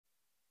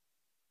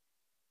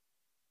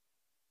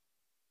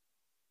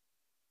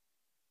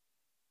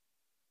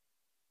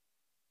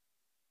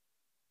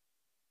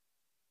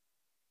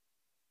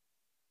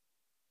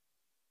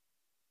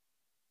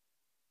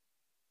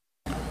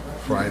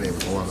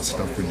a lot of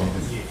stuff we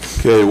needed.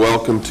 Okay,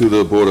 welcome to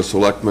the Board of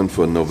Selectmen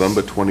for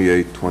November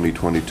 28,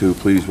 2022.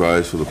 Please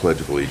rise for the Pledge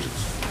of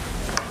Allegiance.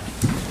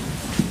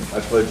 I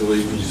pledge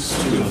allegiance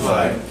to the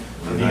flag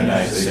of the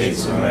United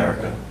States of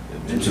America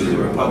and to the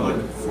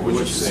republic for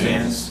which it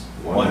stands,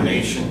 one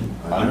nation,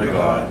 under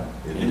God,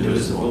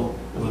 indivisible,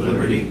 with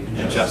liberty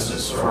and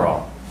justice for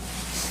all.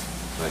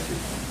 Thank you.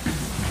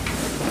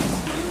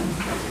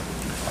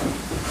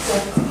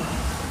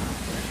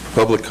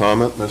 Public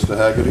comment, Mr.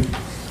 Haggerty?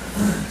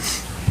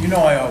 You know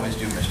I always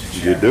do,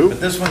 Mr. Chair. You do? But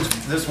this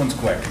one's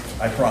quick,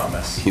 I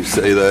promise. You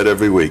say that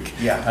every week.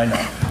 Yeah, I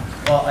know.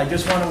 Well, I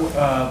just want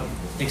to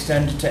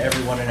extend to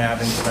everyone in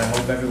Abington, I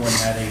hope everyone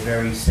had a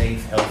very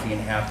safe, healthy,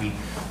 and happy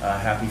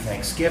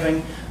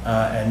Thanksgiving,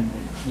 and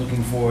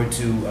looking forward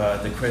to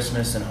the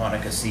Christmas and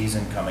Hanukkah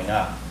season coming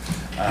up.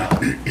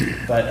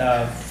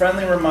 But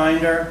friendly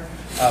reminder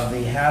of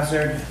the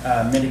hazard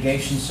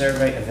mitigation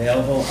survey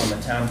available on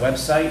the town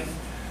website.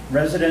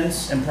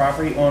 Residents and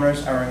property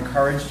owners are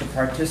encouraged to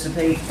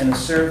participate in a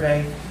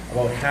survey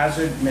about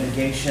hazard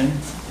mitigation.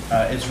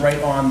 It's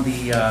right on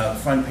the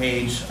front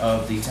page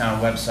of the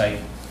town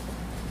website.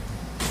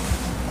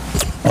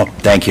 Oh,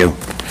 thank you.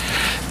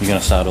 You gonna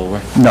start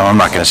over? No, I'm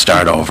not going to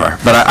start over.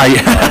 But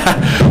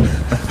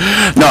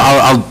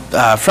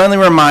I'll friendly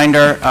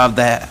reminder of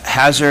the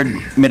hazard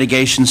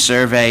mitigation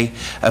survey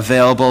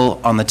available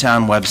on the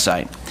town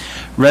website.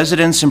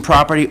 Residents and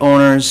property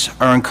owners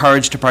are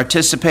encouraged to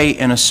participate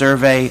in a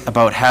survey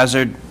about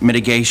hazard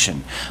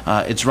mitigation.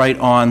 It's right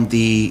on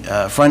the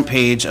front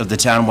page of the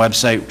town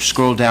website.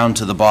 Scroll down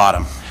to the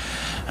bottom.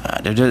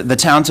 The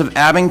towns of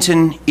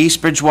Abington,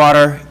 East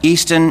Bridgewater,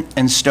 Easton,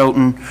 and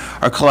Stoughton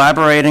are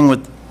collaborating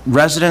with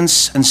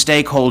residents and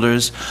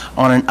stakeholders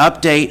on an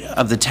update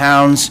of the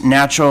town's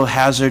Natural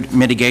Hazard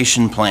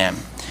Mitigation Plan,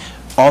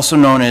 also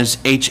known as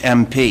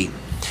HMP.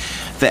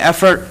 The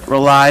effort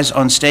relies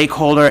on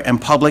stakeholder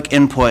and public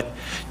input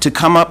to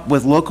come up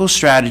with local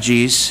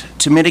strategies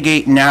to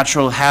mitigate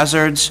natural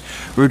hazards,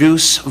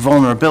 reduce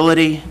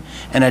vulnerability,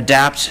 and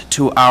adapt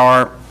to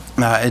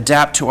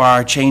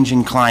our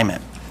changing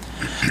climate.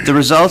 The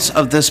results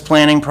of this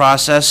planning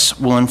process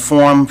will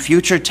inform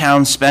future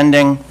town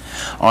spending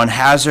on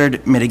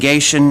hazard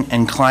mitigation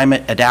and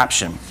climate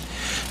adaptation.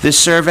 This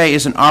survey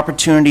is an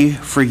opportunity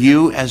for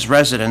you as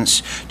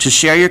residents to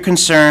share your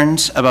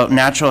concerns about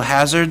natural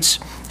hazards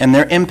and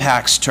their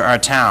impacts to our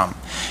town,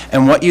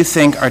 and what you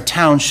think our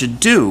town should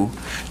do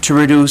to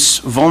reduce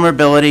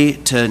vulnerability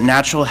to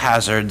natural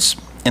hazards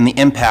and the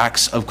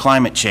impacts of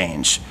climate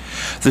change.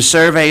 The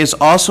survey is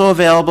also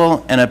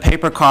available in a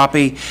paper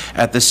copy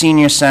at the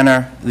Senior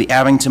Center, the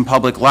Abington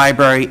Public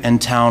Library,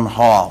 and Town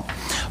Hall.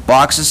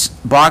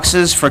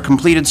 Boxes for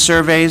completed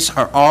surveys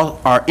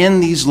are in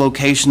these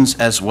locations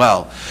as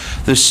well.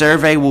 The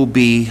survey will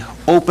be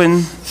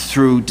open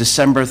through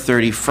December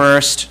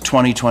 31st,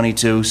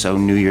 2022, so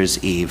New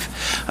Year's Eve.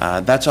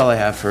 That's all I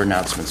have for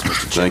announcements,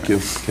 Mr. Chairman. Thank you.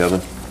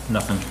 Kevin?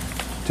 Nothing.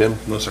 Tim?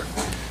 No, sir.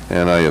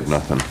 And I have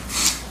nothing.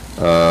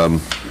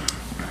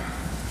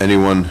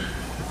 Anyone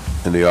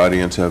in the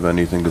audience have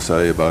anything to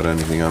say about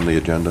anything on the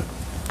agenda?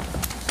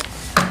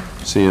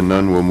 Seeing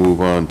none, we'll move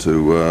on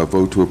to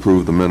vote to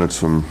approve the minutes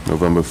from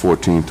November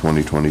 14,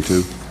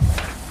 2022.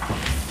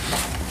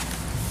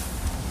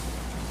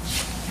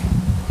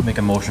 Make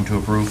a motion to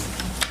approve.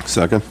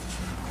 Second?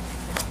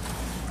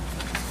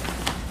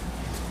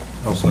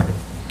 I'll second.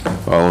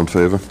 All in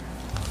favor?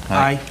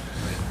 Aye.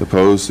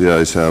 Opposed? The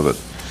ayes have it.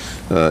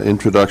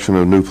 Introduction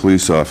of new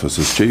police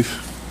officers.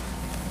 Chief?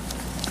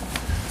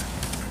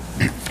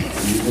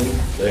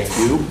 Thank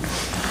you.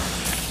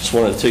 Just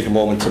wanted to take a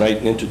moment tonight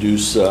and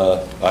introduce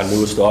our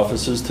newest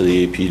officers to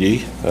the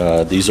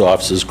APD. These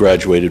officers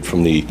graduated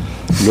from the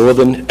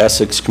Northern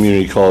Essex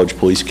Community College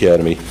Police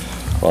Academy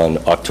on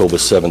October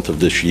 7th of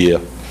this year.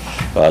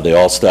 They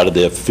all started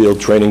their field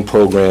training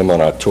program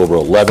on October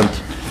 11th,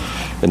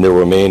 and they'll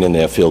remain in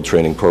their field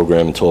training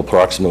program until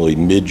approximately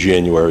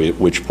mid-January, at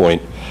which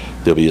point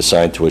they'll be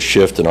assigned to a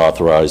shift and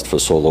authorized for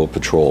solo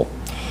patrol.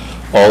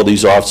 All of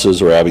these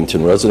officers are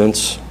Abington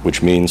residents,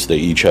 which means they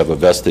each have a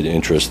vested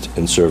interest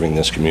in serving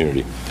this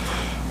community.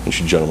 Would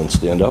you gentlemen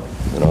stand up,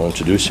 and I'll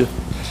introduce you.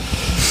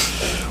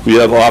 We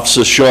have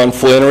Officer Sean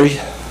Flannery.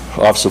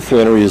 Officer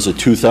Flannery is a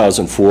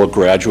 2004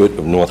 graduate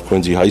of North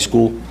Quincy High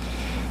School.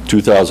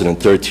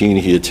 2013,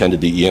 he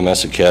attended the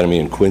EMS Academy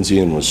in Quincy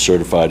and was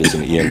certified as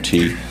an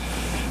EMT.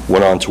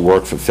 Went on to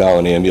work for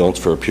Fallon Ambulance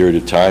for a period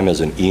of time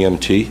as an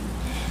EMT.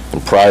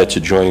 And prior to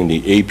joining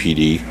the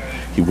APD,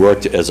 he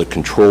worked as a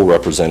control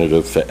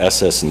representative for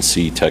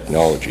SS&C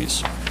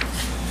Technologies.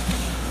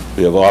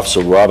 We have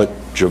Officer Robert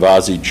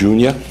Gervasi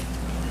Jr.,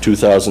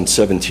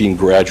 2017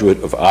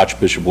 graduate of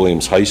Archbishop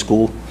Williams High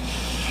School.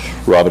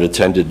 Robert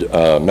attended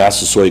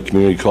Massasoit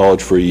Community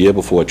College for a year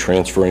before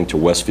transferring to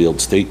Westfield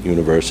State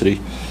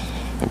University.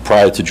 And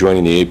prior to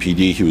joining the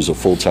APD, he was a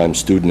full-time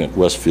student at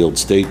Westfield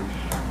State,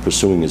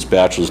 pursuing his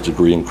bachelor's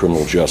degree in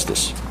criminal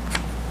justice.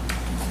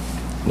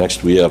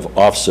 Next, we have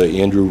Officer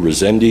Andrew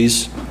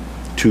Resendiz,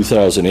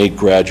 2008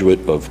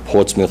 graduate of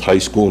Portsmouth High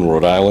School in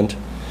Rhode Island.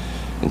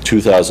 In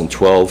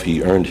 2012,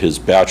 he earned his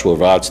Bachelor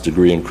of Arts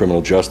degree in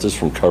Criminal Justice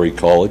from Curry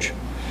College.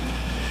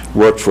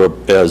 Worked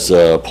as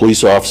a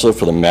police officer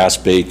for the Mass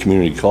Bay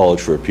Community College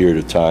for a period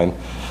of time.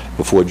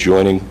 Before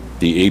joining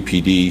the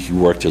APD, he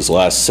worked his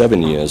last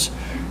 7 years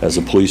as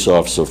a police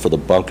officer for the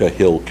Bunker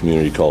Hill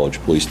Community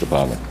College Police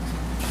Department.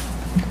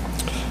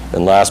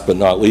 And last but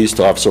not least,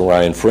 Officer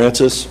Ryan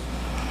Francis,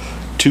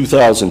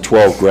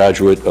 2012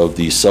 graduate of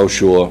the South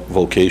Shore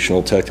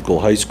Vocational Technical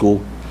High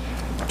School.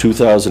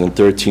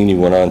 2013, he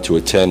went on to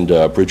attend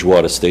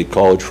Bridgewater State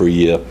College for a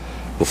year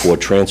before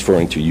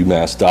transferring to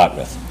UMass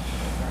Dartmouth.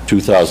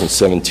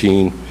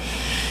 2017,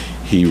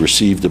 he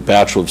received a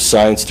Bachelor of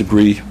Science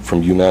degree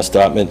from UMass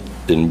Dartmouth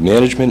in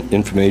Management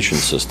Information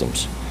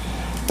Systems.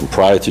 And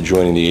prior to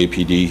joining the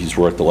APD, he's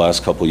worked the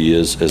last couple of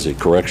years as a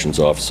corrections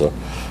officer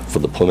for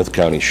the Plymouth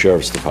County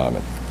Sheriff's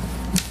Department.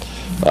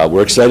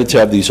 We're excited to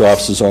have these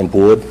officers on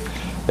board,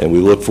 and we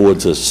look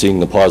forward to seeing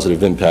the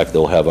positive impact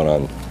they'll have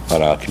on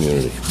our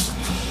community.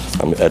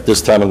 At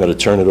this time, I'm going to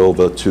turn it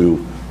over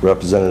to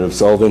Representative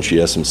Sullivan. She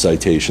has some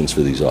citations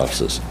for these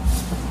officers.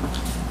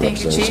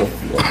 Thank you,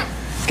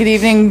 Chief. Good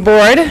evening,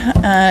 Board.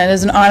 It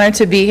is an honor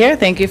to be here.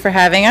 Thank you for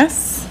having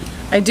us.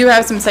 I do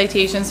have some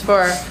citations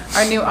for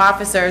our new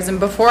officers, and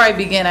before I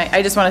begin,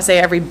 I just want to say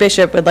every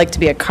bishop would like to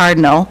be a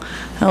cardinal.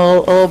 A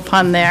little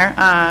pun there.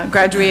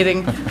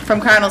 Graduating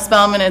from Cardinal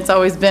Spellman, it's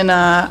always been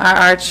our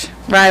arch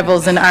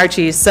rivals and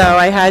Archies, so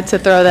I had to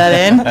throw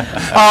that in.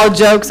 All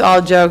jokes,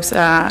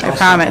 I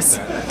promise.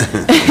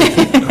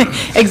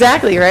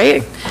 Exactly,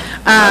 right?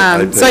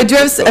 So I do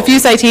have a few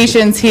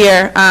citations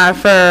here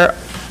for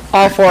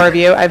all four of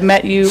you. I've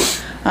met you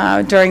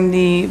during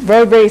the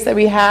road race that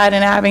we had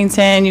in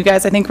Abington. You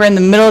guys, I think, were in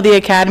the middle of the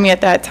academy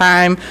at that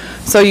time,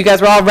 so you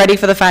guys were all ready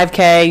for the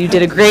 5K. You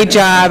did a great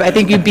job. I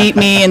think you beat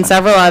me and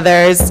several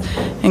others,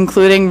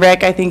 including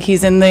Rick. I think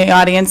he's in the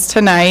audience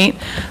tonight.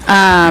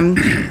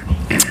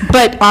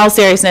 But all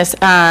seriousness,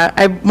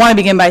 I want to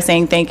begin by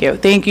saying thank you.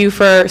 Thank you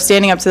for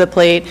standing up to the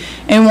plate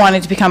and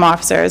wanting to become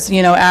officers.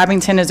 You know,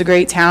 Abington is a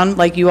great town,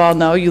 like you all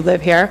know. You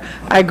live here.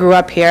 I grew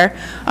up here.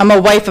 I'm a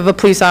wife of a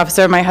police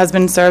officer. My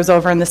husband serves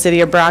over in the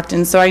city of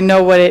Brockton, so I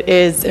know what it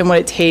is and what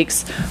it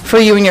takes for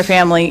you and your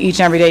family each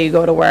and every day you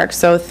go to work.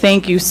 So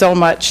thank you so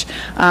much.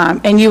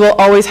 And you will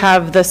always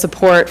have the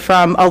support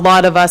from a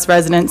lot of us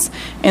residents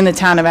in the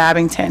town of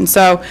Abington.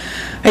 So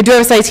I do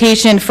have a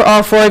citation for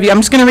all four of you. I'm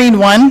just going to read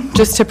one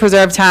just to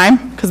preserve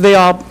time, because they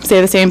all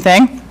say the same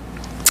thing.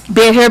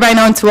 Be it hereby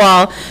known to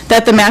all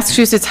that the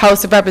Massachusetts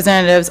House of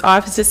Representatives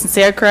offers its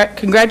sincere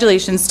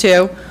congratulations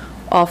to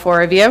all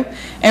four of you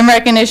in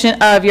recognition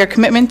of your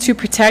commitment to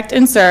protect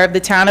and serve the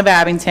town of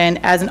Abington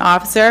as an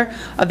officer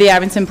of the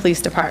Abington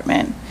Police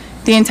Department.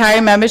 The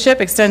entire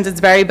membership extends its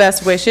very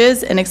best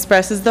wishes and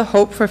expresses the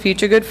hope for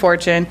future good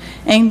fortune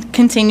and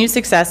continued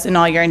success in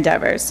all your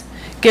endeavors.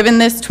 Given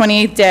this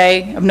 28th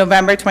day of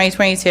November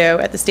 2022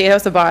 at the State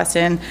House of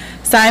Boston,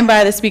 signed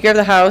by the Speaker of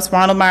the House,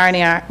 Ronald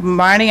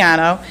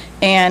Marniano,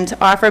 and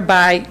offered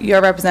by your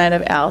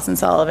representative, Allison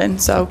Sullivan.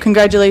 So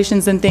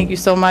congratulations and thank you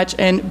so much,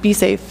 and be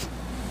safe.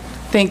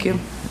 Thank you.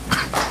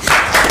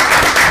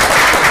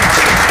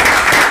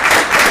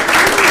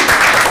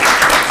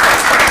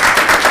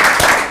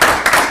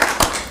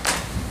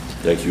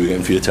 Thank you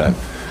again for your time.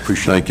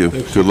 Thank you.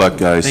 Good luck,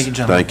 guys. Thank you,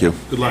 gentlemen. Thank you.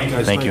 Good luck,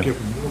 guys. Thank you.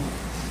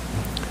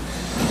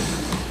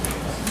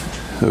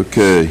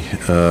 Okay.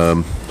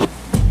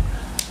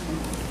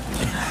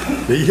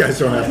 You guys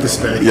don't have to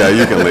stay. Yeah,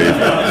 you can leave.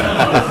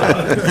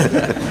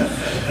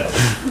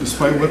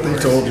 Despite what they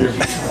told you.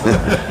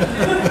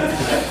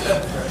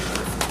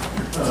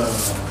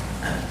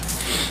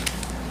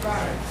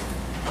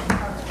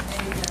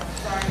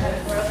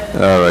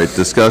 All right,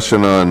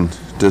 discussion on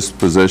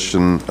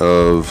disposition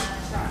of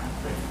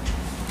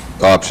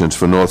options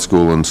for North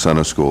School and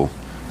Center School.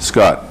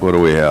 Scott, what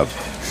do we have?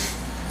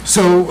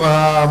 So,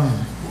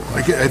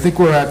 I think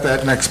we're at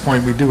that next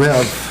point. We do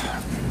have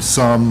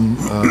some,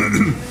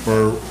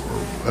 or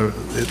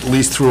at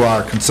least through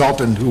our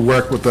consultant who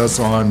worked with us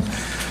on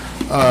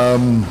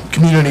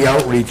community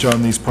outreach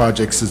on these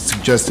projects, has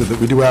suggested that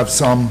we do have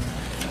some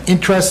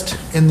interest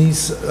in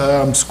these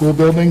school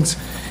buildings.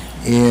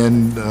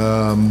 And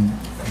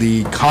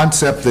the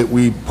concept that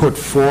we put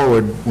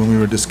forward when we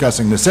were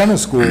discussing the center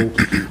school,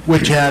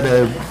 which had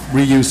a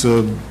reuse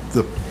of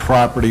the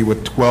property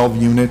with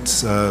 12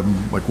 units,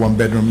 like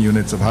one-bedroom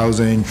units of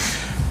housing,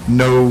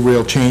 no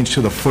real change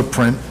to the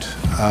footprint,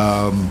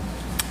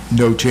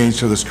 no change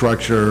to the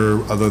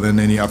structure other than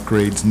any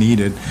upgrades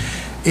needed,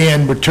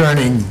 and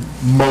returning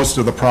most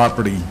of the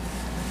property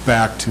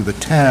back to the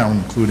town,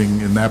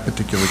 including, in that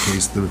particular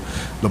case,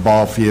 the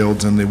ball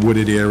fields and the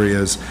wooded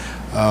areas.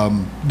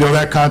 Though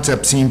that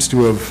concept seems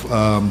to have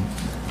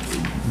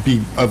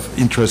be of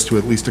interest to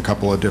at least a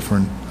couple of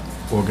different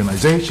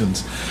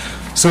organizations.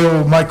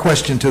 So my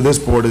question to this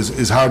board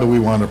is how do we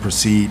want to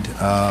proceed?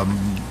 I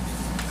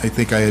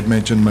think I had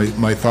mentioned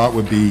my thought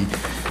would be,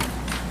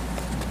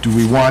 do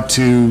we want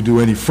to do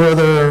any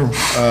further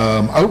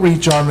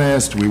outreach on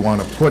this? Do we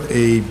want to put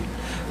a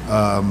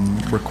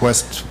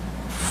request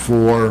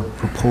 4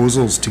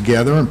 proposals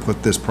together and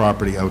put this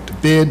property out to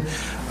bid.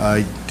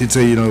 I did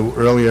say,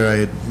 earlier I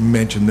had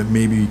mentioned that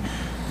maybe,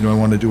 I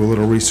want to do a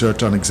little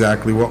research on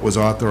exactly what was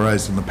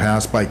authorized in the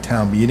past by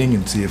town meeting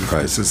and see if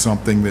this is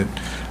something that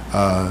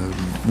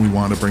we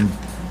want to bring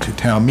to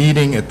town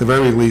meeting. At the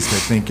very least, I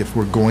think if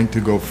we're going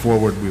to go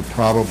forward, we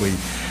probably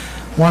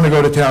want to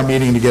go to town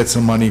meeting to get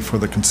some money for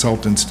the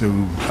consultants to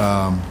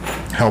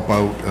help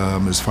out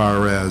as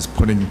far as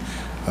putting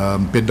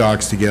bid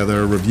docs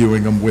together,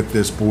 reviewing them with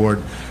this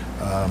board.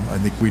 I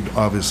think we'd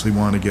obviously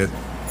want to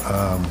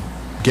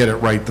get it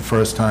right the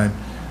first time,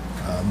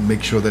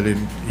 make sure that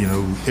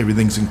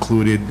everything's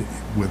included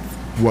with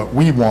what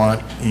we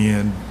want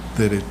and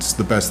that it's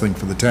the best thing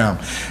for the town.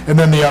 And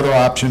then the other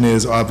option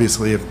is,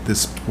 obviously, if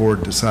this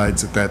board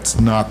decides that that's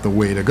not the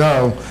way to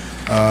go,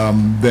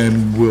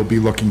 then we'll be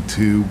looking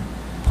to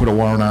put a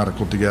warrant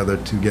article together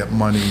to get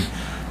money,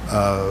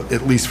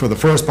 at least for the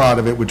first part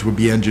of it, which would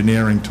be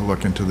engineering, to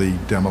look into the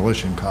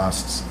demolition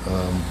costs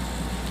of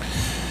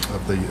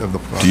the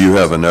project. Do you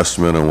have an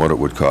estimate on what it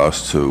would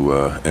cost to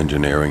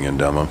engineering and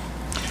demo?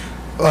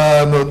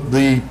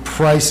 The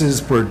prices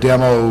for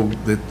demo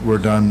that were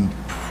done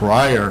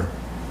prior,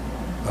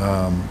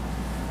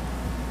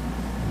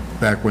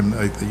 back when,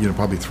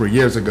 probably 3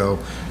 years ago,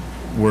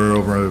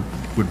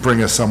 would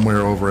bring us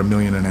somewhere over $1.5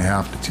 million to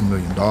 $2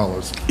 million.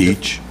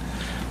 Each?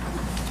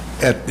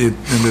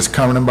 In this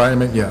current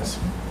environment, yes.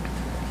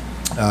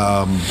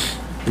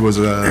 It was,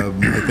 I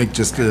think,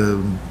 just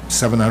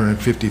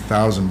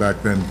 $750,000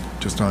 back then,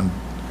 just on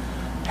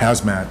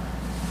hazmat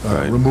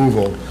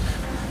removal,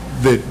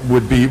 that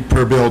would be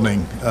per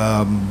building.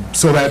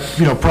 So that,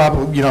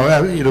 probably,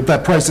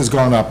 that price has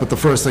gone up, but the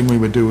first thing we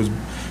would do is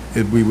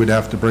we would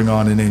have to bring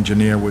on an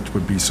engineer, which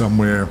would be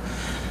somewhere,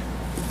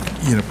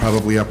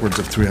 probably upwards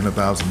of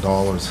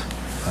 $300,000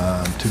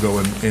 to go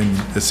and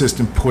assist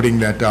in putting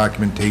that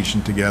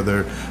documentation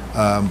together,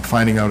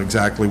 finding out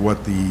exactly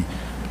what the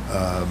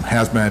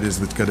hazmat is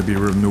that's got to be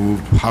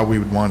removed, how we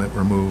would want it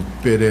removed,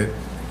 bid it,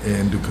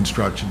 and do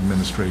construction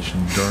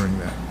administration during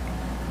that.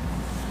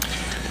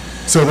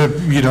 So that,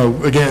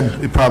 again,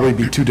 it'd probably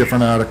be 2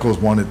 different articles,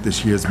 one at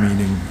this year's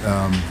meeting,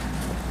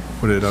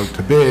 put it out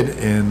to bid,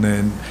 and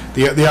then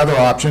the other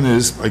option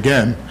is,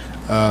 again,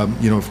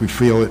 if we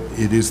feel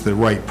it is the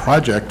right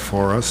project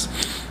for us,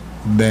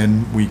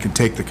 then we can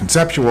take the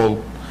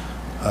conceptual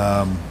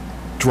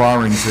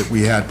drawings that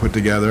we had put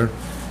together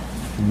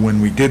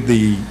when we did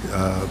the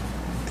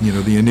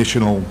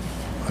initial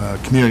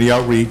community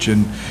outreach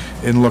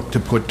and look to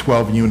put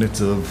 12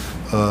 units of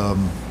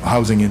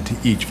housing into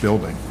each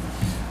building.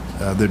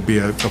 There'd be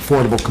an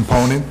affordable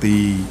component.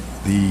 The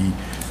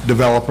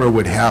developer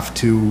would have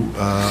to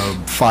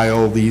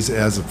file these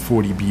as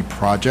 40B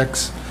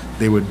projects.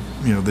 They would,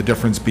 the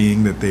difference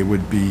being that they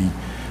would be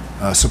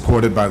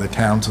supported by the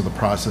town, so the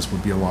process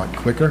would be a lot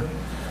quicker.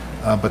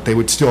 But they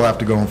would still have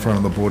to go in front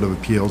of the Board of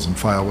Appeals and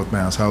file with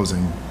Mass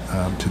Housing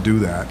to do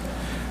that.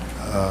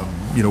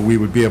 We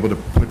would be able to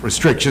put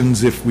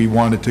restrictions if we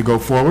wanted to go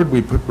forward.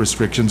 We put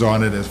restrictions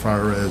on it as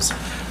far as,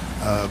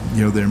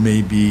 there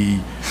may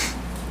be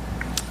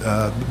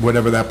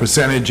whatever that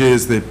percentage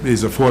is that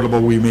is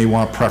affordable. We may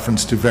want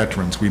preference to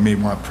veterans. We may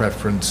want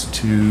preference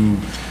to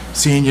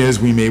seniors.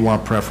 We may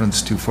want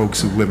preference to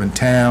folks who live in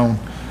town.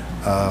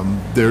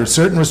 There are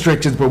certain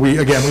restrictions, but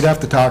we'd have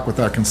to talk with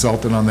our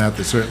consultant on that.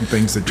 There's certain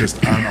things that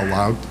just aren't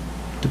allowed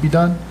to be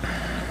done.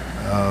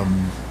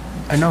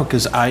 I know,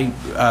 because I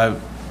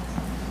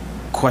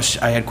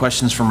had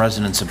questions from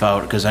residents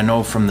about, because I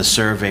know from the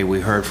survey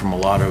we heard from a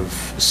lot of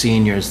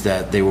seniors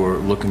that they were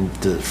looking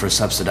for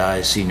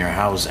subsidized senior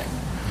housing.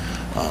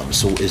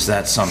 So is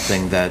that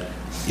something that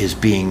is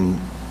being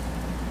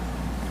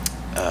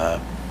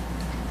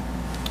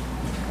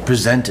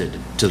presented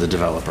to the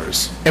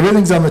developers?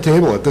 Everything's on the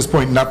table. At this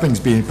point, nothing's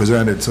being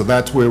presented, so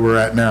that's where we're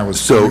at now,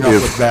 is coming up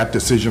with that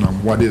decision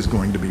on what is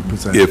going to be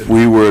presented. If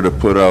we were to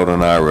put out an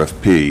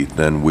RFP,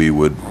 then we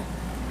would,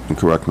 and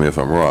correct me if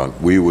I'm wrong,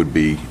 we would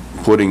be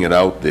putting it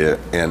out there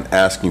and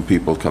asking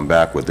people to come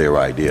back with their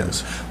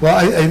ideas. Well,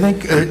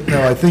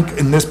 I think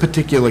in this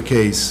particular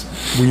case,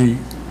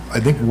 I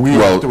think we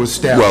have to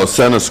establish. Well,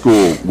 Center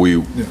School,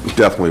 we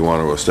definitely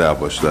want to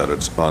establish that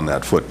it's on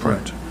that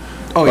footprint. Right.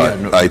 Oh, but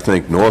yeah. No. I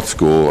think North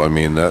School,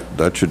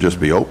 that should just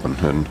be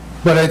open.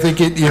 But I think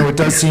it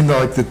does seem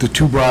like that the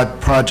 2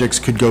 broad projects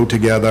could go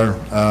together.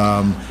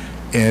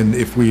 And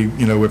if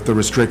if the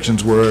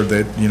restrictions were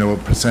that,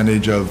 a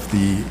percentage of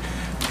the,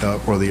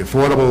 or the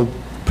affordable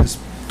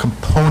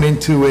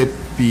component to it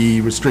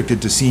be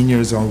restricted to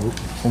seniors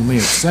only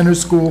at Center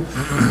School,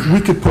 we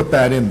could put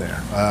that in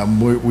there.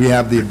 We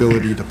have the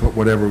ability to put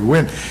whatever we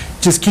win.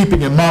 Just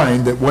keeping in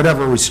mind that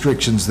whatever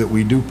restrictions that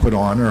we do put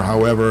on, or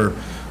however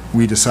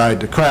we decide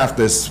to craft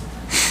this,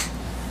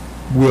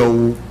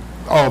 will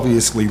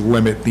obviously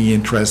limit the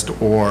interest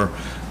or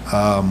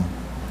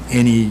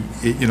any,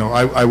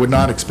 I would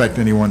not expect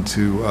anyone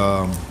to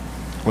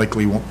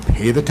likely won't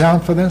pay the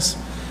town for this.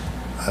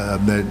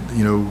 That,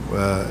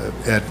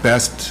 at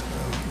best,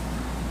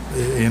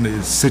 in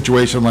a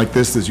situation like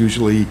this, there's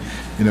usually,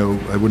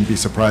 I wouldn't be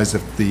surprised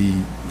if the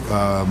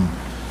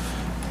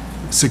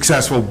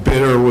successful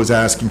bidder was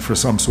asking for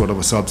some sort of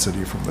a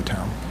subsidy from the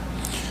town.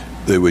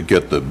 They would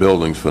get the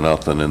buildings for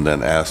nothing and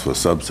then ask for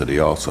subsidy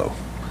also.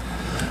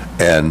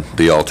 And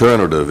the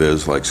alternative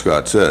is, like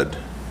Scott said,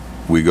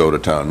 we go to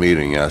town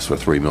meeting, ask for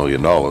 $3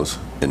 million,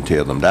 and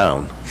tear them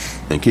down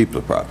and keep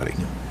the property.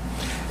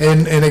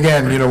 And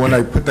again, you know, when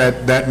I put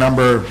that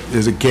number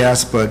is a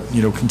guess, but,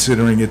 you know,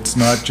 considering it's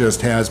not just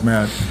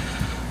hazmat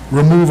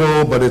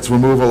removal, but it's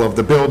removal of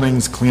the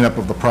buildings, cleanup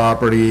of the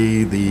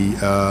property,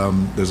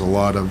 there's a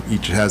lot of,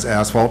 each has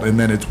asphalt, and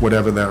then it's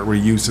whatever that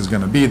reuse is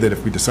gonna be, that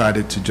if we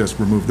decided to just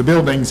remove the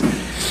buildings,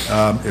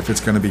 if it's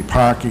gonna be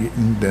parking,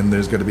 then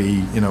there's gonna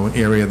be, you know, an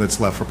area that's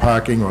left for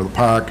parking, or the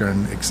park, or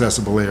an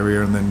accessible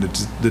area, and then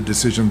the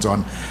decisions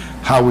on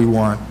how we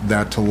want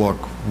that to look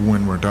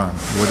when we're done.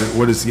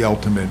 What is the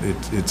ultimate?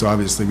 It's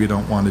obviously, we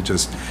don't want to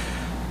just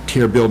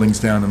tear buildings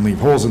down and leave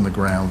holes in the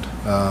ground.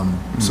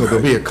 So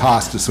there'll be a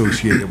cost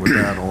associated with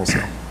that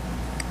also.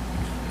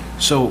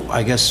 So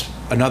I guess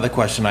another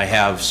question I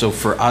have, so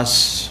for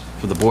us,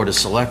 for the Board of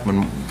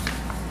Selectmen,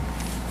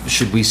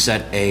 should we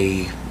set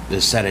a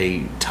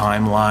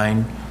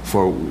timeline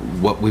for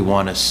what we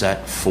want to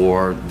set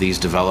for these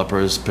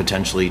developers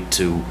potentially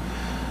to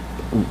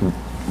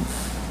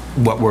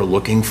what we're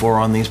looking for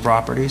on these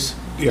properties?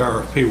 The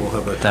RFP will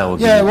have a... That would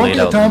be Yeah, it won't laid be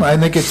a out. time. I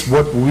think it's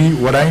what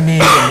I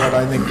need and what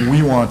I think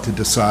we want to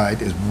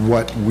decide is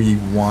what we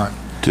want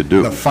To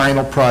do. the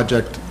final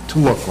project to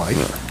look like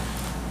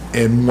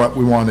and what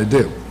we want to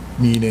do,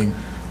 meaning,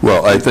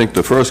 Well, I think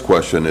the first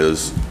question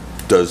is,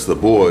 does the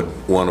board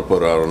want to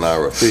put out an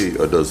RFP,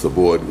 or does the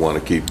board want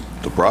to keep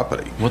the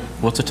property?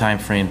 What's a time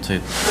frame to,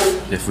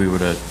 if we were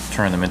to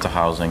turn them into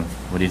housing,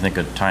 what do you think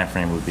a time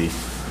frame would be?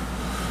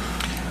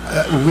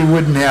 we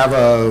wouldn't have,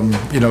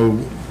 you know,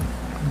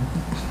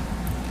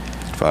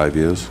 5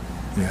 years?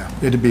 yeah,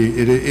 it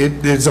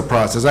is a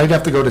process. I'd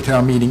have to go to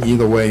town meeting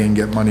either way and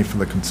get money from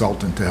the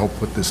consultant to help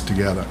put this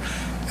together.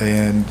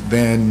 And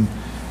then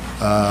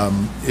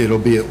it'll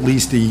be at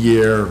least a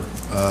year,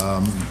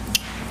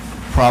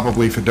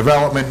 probably for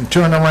development and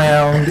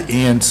turnaround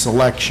and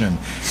selection.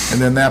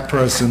 And then that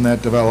person,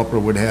 that developer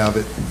would have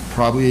it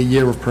probably a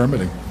year of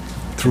permitting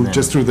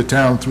just through the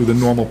town, through the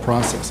normal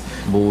process.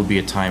 What would be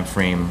a time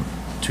frame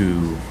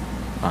to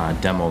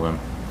demo them?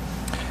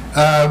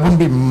 It wouldn't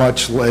be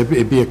much,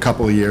 it'd be a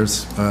couple of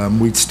years.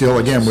 We'd still,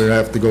 again, we'd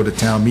have to go to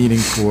town meeting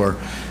for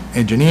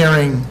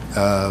engineering.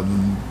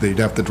 They'd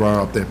have to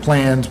draw up their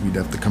plans. We'd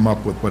have to come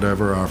up with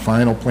whatever our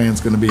final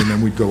plan's gonna be, and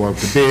then we'd go out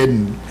to bid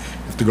and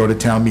have to go to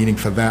town meeting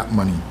for that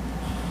money.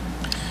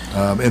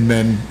 And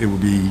then it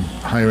would be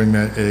hiring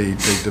a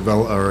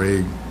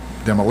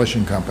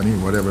demolition company,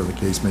 whatever the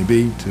case may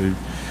be, to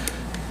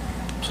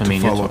So I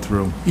mean, follow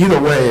through.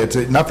 Either way,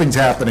 nothing's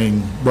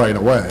happening right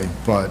away,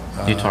 but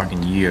you're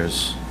talking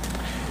years.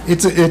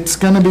 it's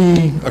going to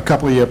be a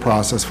couple-year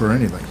process for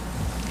anything.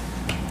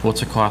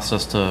 What's it cost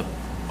us to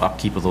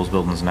upkeep of those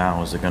buildings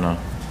now? Is it gonna,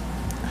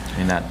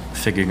 that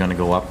figure gonna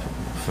go up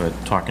for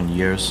talking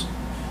years?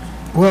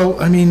 Well,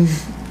 I mean,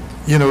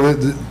 you know,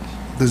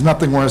 there's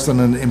nothing worse than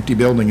an empty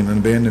building and an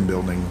abandoned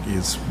building.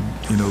 It's,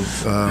 you know,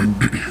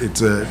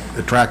 it's a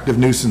attractive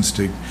nuisance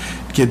to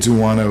kids who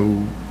want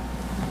to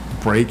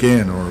break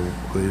in, or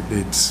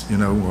it's, you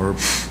know, or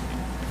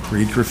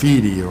create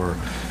graffiti, or,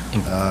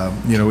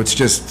 you know, it's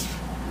just,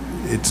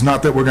 it's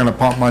not that we're going to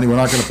pump money, we're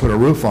not going to put a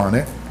roof on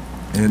it,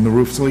 and the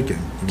roof's leaking.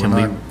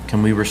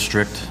 Can we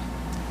restrict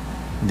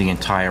the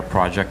entire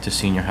project to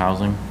senior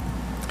housing?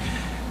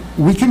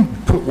 We can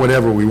put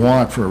whatever we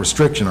want for a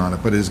restriction on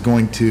it, but it's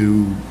going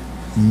to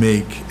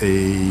make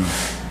a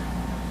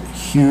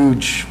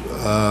huge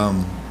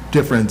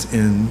difference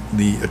in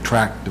the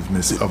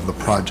attractiveness of the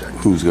project.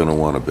 Who's going to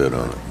want to bid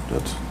on it?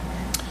 That's...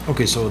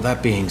 Okay, so with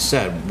that being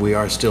said, we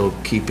are still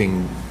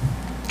keeping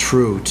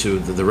true to,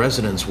 the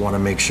residents want to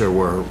make sure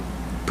we're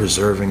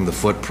preserving the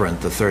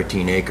footprint, the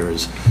 13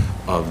 acres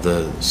of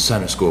the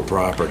center school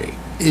property.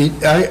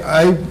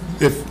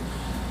 If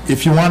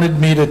you wanted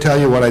me to tell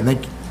you what I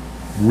think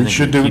we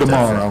should do keep that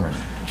tomorrow,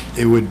 footprint.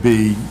 it would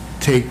be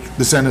take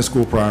the center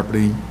school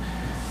property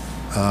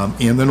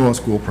and the north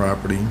school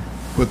property,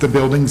 put the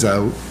buildings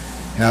out,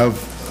 have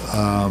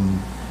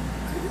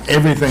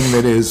everything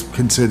that is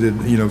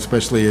considered, you know,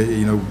 especially,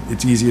 you know,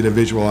 it's easier to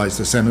visualize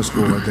the center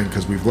school, I think,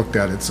 because we've looked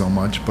at it so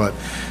much, but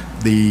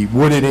the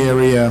wooded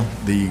area,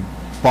 the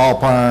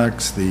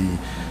ballparks,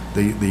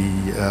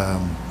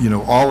 you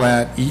know, all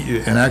that,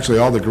 and actually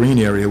all the green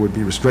area would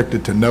be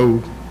restricted to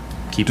no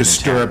Keep it intact.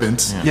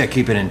 disturbance. Yeah. Yeah,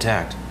 keep it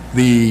intact.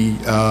 The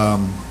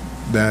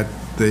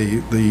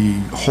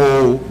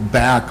whole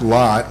back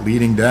lot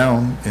leading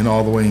down and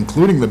all the way,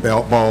 including the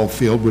ball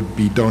field, would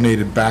be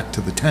donated back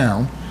to the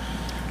town.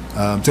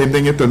 Same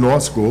thing at the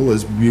North School,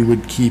 is we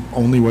would keep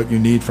only what you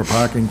need for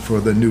parking for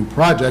the new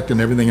project, and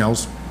everything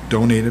else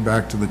donated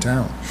back to the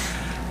town.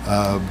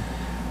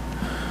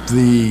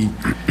 The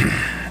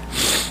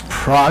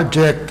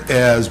project,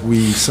 as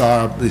we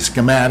saw, the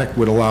schematic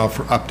would allow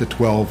for up to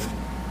 12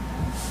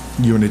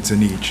 units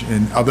in each,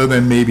 and other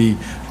than maybe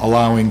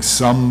allowing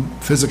some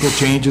physical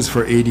changes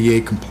for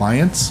ADA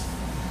compliance,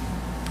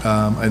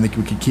 I think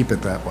we could keep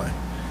it that way.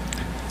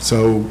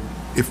 So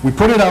if we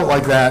put it out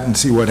like that and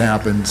see what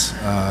happens,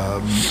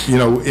 you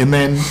know, and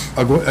then,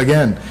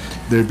 again,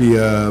 there'd be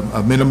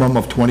a minimum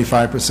of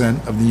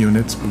 25% of the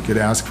units. We could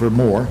ask for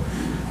more,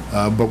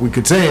 but we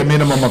could say a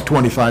minimum of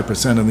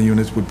 25% of the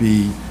units would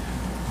be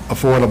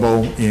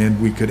affordable, and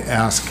we could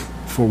ask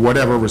for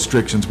whatever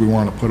restrictions we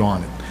want to put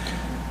on it.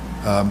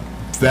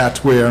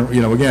 That's where,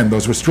 you know, again,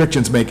 those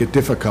restrictions make it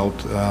difficult.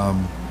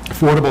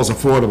 Affordable is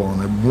affordable,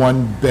 and a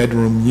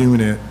one-bedroom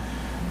unit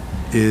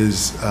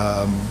is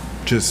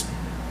just,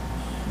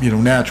 you know,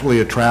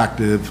 naturally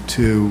attractive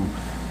to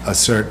a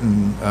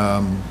certain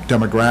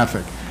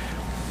demographic.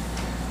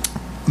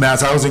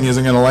 Mass Housing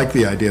isn't going to like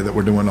the idea that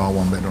we're doing all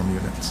one-bedroom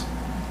units.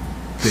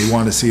 They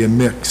want to see a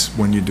mix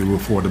when you do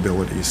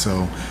affordability,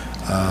 so,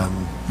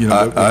 you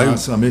know, there are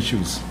some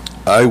issues.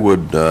 I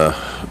would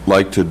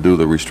like to do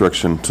the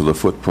restriction to the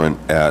footprint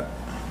at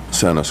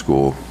Center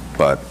School,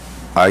 but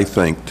I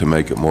think to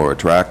make it more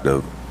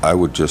attractive, I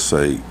would just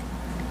say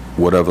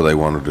whatever they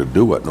wanted to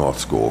do at North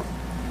School.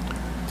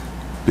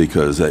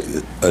 Because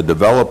a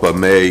developer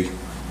may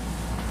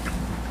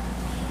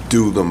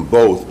do them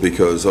both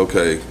because,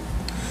 okay,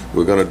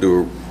 we're going to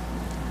do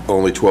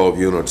only 12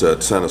 units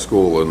at Center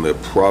School, and they're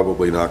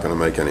probably not going to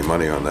make any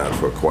money on that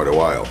for quite a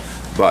while.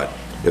 But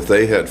if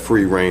they had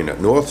free reign at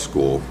North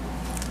School,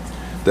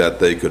 that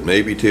they could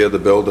maybe tear the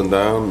building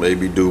down,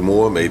 maybe do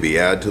more, maybe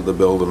add to the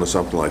building or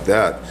something like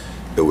that,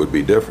 it would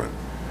be different.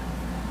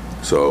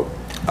 So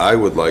I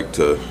would like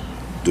to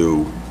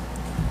do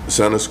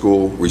Center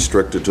School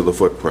restricted to the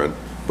footprint,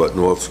 but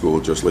North School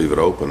just leave it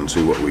open and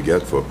see what we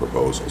get for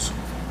proposals.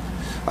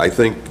 I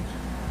think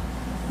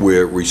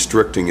we're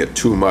restricting it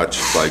too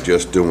much by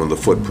just doing the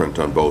footprint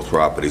on both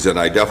properties, and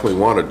I definitely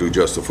want to do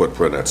just the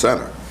footprint at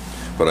Center,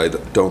 but I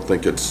don't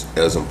think it's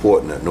as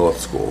important at North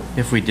School.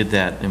 If we did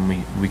that,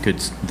 and we could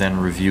then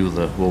review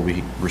what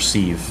we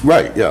receive.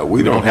 Right, yeah,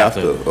 we don't have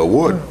to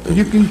award.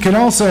 You can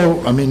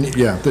also, I mean,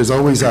 yeah, there's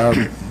always,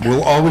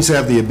 we'll always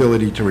have the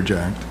ability to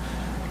reject.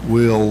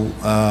 We'll,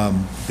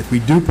 if we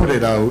do put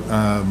it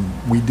out,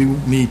 we do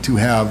need to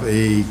have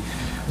a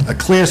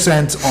clear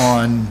sense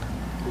on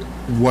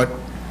what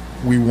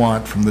we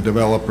want from the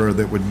developer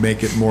that would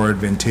make it more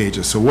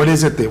advantageous. So what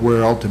is it that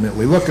we're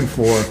ultimately looking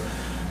for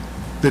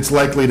that's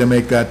likely to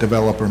make that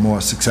developer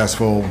more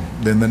successful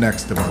than the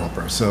next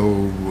developer?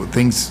 So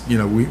things, you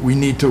know, we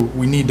need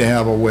to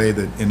have a way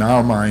that, in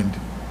our mind,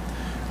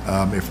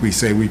 if we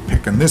say we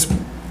pick on this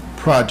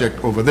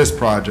project over this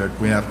project,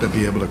 we have to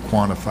be able to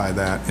quantify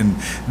that, and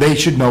they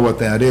should know what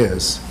that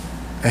is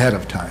ahead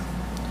of time.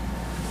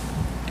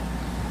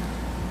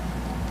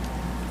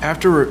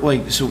 After,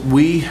 like, so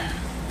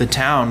the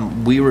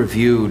town, we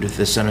reviewed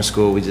the Center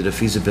School, we did a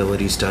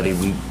feasibility study,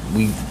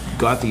 we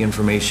got the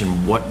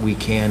information, what we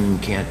can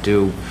and can't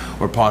do,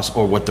 or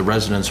what the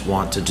residents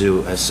want to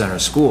do at Center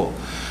School.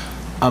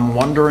 I'm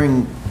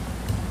wondering,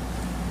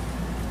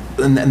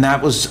 and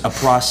that was a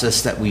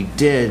process that we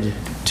did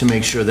to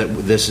make sure that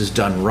this is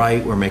done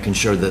right, we're making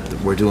sure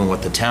that we're doing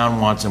what the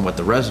town wants and what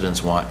the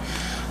residents want.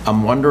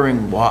 I'm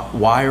wondering,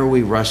 why are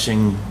we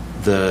rushing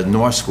the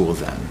North School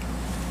then,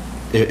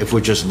 if we're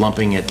just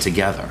lumping it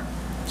together?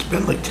 It's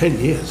been like 10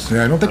 years.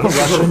 Yeah, I don't think we're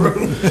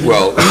rushing.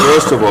 Well,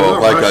 first of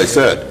all, like I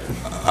said,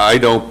 I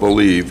don't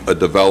believe a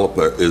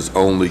developer is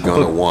only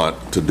going to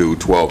want to do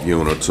 12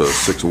 units or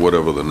 6 or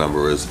whatever the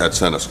number is at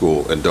Center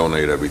School and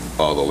donate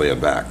all the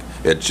land back.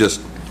 It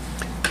just,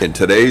 in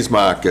today's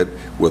market,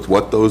 with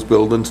what those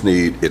buildings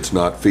need, it's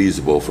not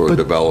feasible for a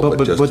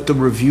developer just... But the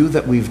review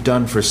that we've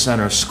done for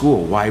Center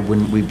School, why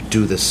wouldn't we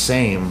do the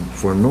same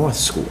for North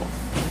School?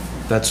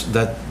 That's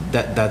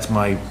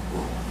my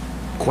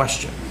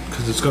question.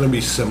 Because it's going to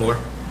be similar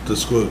to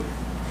school,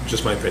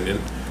 just my opinion.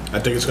 I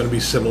think it's going to be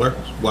similar.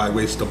 Why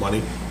waste the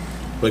money?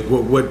 Like,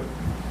 what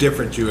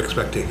difference do you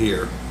expect to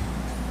hear?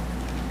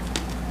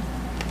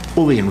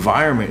 Well, the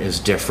environment is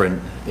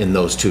different in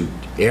those two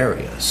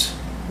areas.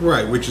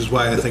 Right, which is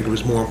why I think it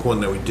was more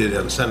important that we did it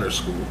at Center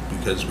School,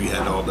 because we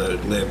had all the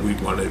land we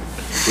wanted.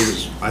 It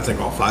was, I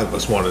think all 5 of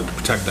us wanted to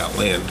protect that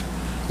land.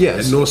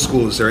 Yes. At North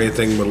School, is there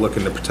anything we're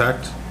looking to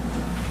protect?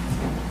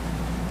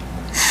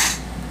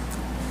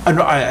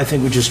 I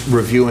think we're just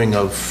reviewing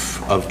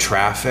of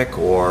traffic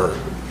or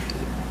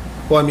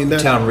Well, I mean,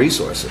 town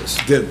resources.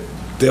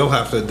 They'll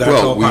have to,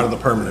 that's all part of the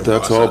permitting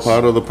process. That's all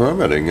part of the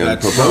permitting and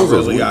That's not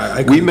proposals. really- I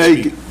We couldn't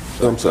may, speak.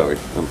 I'm sorry.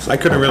 I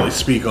couldn't really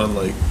speak on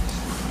like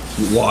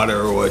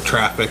water or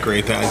traffic or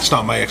anything. It's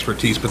not my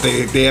expertise, but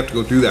they have to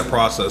go through that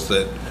process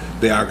that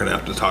they are gonna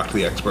have to talk to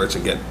the experts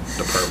and get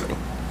the permitting.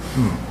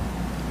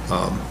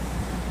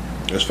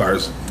 As far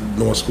as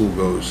North School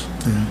goes.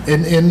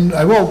 And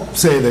I will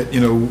say that,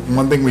 you know,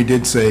 one thing we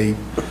did say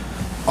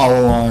all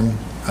along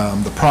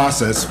the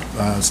process,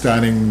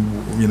 starting,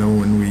 you know,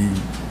 when we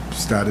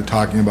started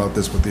talking about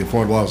this with the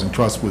Affordable Housing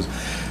Trust, was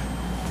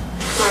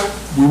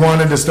we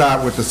wanted to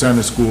start with the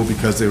Center School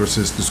because they were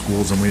sister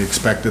schools, and we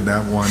expected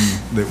that one,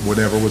 that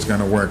whatever was going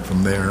to work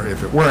from there,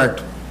 if it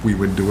worked, we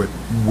would do it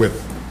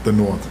with the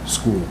North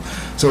School.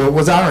 So it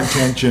was our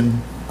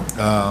intention,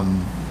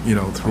 you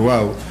know,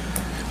 throughout.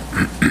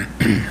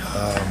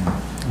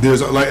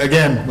 There's,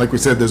 again, like we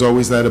said, there's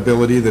always that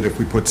ability that if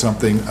we put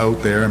something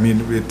out there, I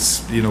mean, it's,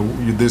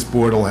 this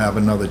board will have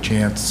another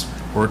chance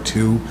or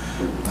two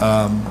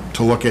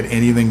to look at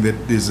anything that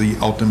is the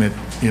ultimate,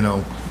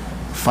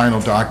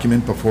 final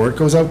document before it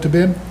goes out to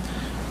bid.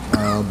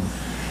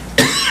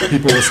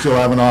 People will still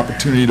have an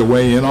opportunity to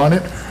weigh in on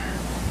it.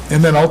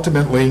 And then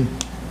ultimately,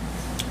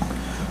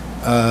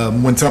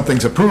 when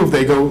something's approved,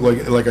 they go,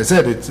 like I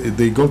said,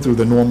 they go through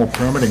the normal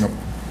permitting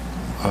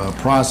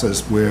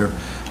process where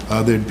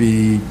there'd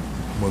be,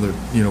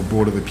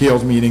 Board of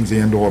Appeals meetings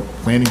and/or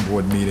planning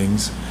board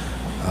meetings.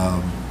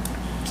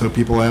 So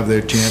people have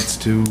their chance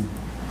to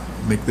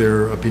make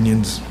their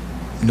opinions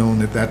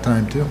known at that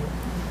time, too.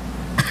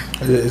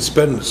 It's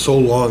been so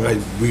long,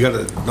 we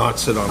gotta not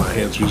sit on our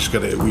hands, we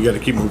gotta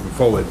keep moving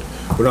forward.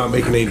 We're not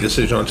making any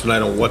decision on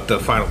tonight on what the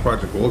final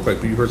project will look like,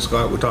 but you heard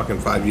Scott, we're talking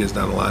 5 years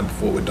down the line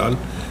before we're done.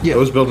 Yeah.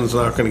 Those buildings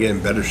are not gonna get in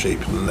better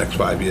shape in the next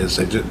 5 years,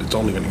 it's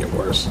only gonna get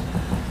worse.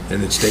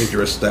 And it's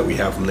dangerous that we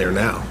have them there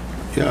now.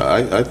 Yeah,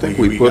 I think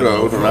we put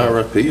out an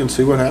RFP and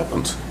see what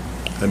happens.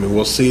 I mean,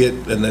 we'll see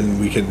it, and then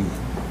we can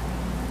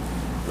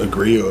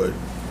agree or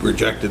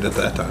reject it at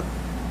that time.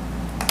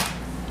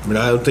 I mean,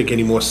 I don't think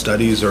any more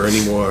studies or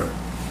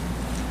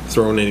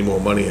throwing any more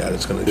money at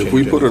it's gonna change If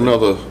we put anything.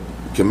 another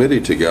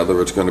committee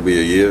together, it's gonna be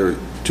a year,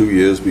 2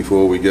 years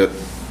before we get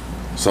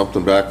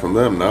something back from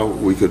them. Now,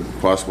 we could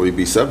possibly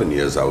be 7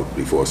 years out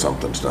before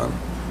something's done.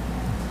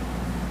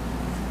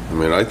 I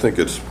mean, I think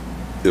if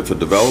a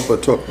developer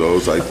took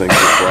those, I think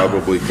it's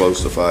probably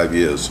close to 5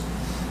 years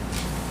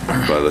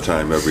by the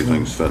time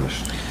everything's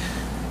finished.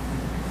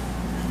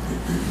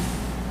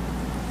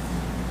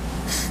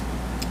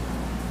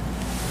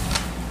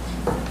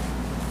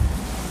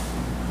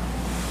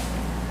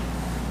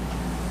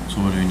 So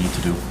what do we need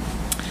to do?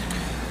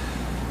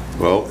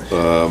 Well,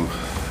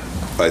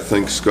 I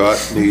think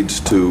Scott needs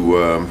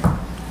to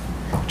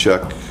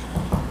check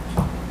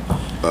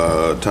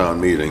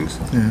town meetings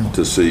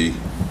to see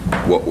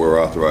what we're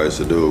authorized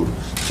to do.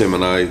 Tim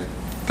and I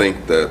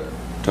think that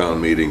town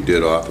meeting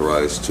did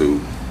authorize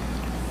to,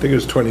 I think it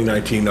was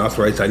 2019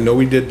 authorized. I know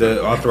we did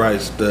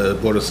authorize the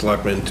Board of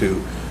Selectmen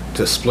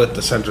to split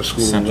the center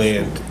school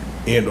land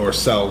and/or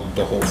sell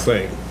the whole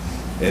thing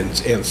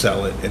and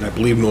sell it. And I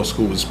believe North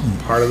School was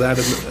part of that,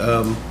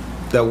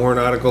 that warrant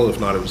article. If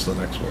not, it was the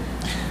next one.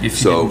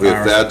 so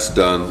if that's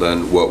done,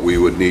 then what we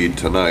would need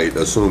tonight,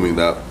 assuming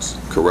that's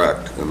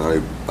correct, and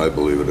I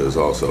believe it is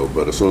also,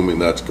 but assuming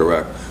that's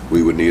correct,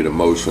 we would need a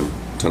motion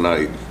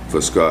tonight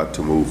for Scott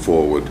to move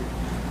forward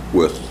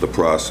with the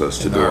process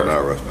to do an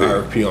RFP.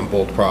 RFP on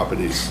both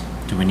properties.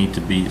 Do we need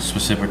to be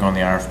specific on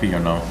the RFP or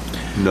no?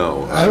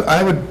 No.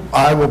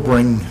 I will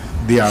bring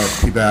the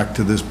RFP back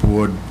to this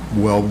board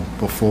well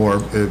before,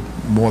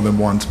 more than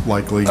once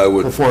likely, I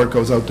would before it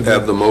goes out to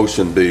have bid. the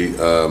motion be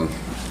to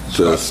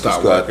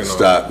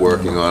start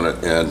working on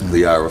it, and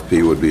the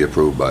RFP would be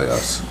approved by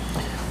us.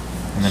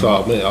 So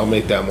I'll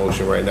make that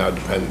motion right now,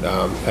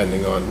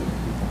 depending on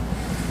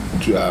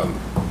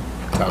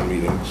town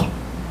meetings,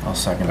 I'll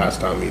second it.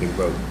 past town meeting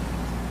vote.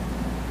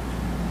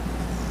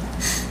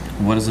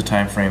 What is the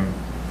time frame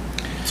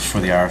for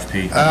the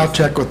RFP? I'll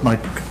check with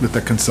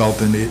the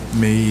consultant. It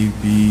may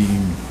be,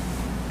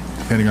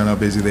 depending on how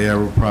busy they are,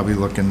 we're probably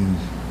looking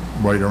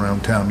right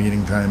around town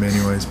meeting time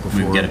anyways before.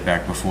 We would get it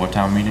back before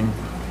town meeting?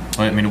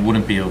 I mean, it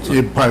wouldn't be able to...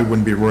 It probably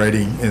wouldn't be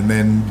ready, and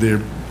then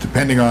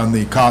depending on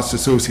the costs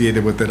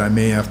associated with it, I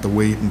may have to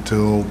wait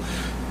until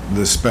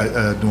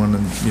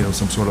doing,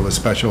 some sort of a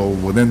special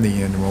within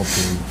the annual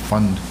to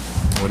fund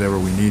whatever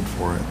we need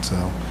for it,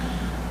 so.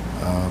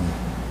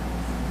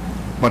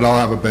 But I'll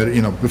have a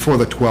better, before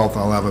the 12th,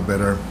 I'll have a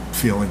better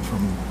feeling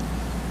from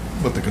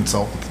what the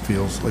consultant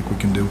feels like we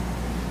can do.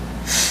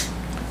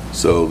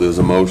 So there's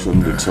a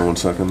motion, did someone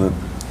second that?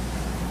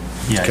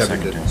 Yeah, I Kevin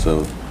second did. it.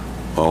 So,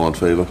 all in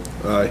favor?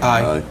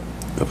 Aye.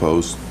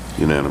 Opposed?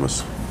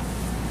 Unanimous.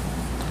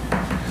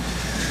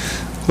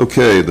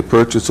 Okay, the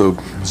purchase of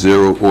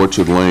 0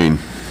 Orchard Lane.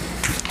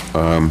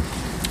 Want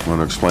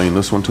to explain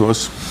this one to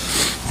us?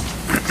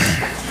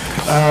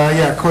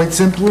 Yeah, quite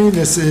simply,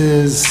 this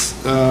is,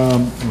 I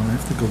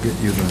have to go get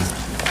you the,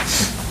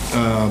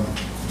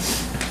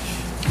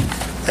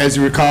 as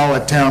you recall,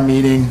 at town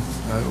meeting,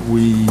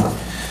 we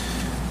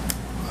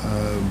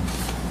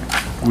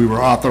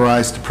were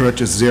authorized to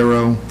purchase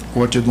 0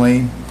 Orchard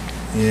Lane,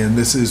 and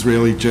this is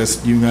really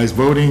just you guys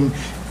voting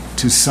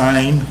to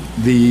sign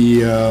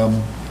the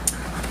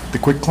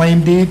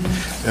quitclaim deed,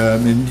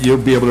 and you'll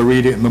be able to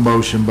read it in the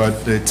motion,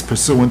 but it's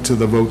pursuant to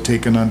the vote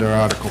taken under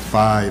Article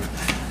 5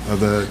 of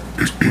the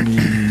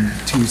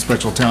 22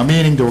 special town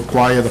meeting to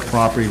acquire the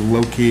property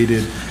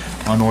located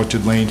on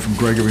Orchard Lane from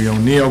Gregory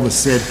O'Neill, the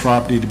said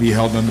property to be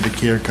held under the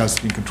care,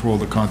 custody, and control of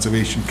the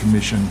Conservation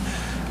Commission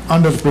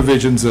under the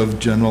provisions of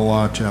General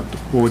Law, Chapter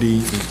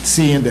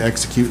 40C, and to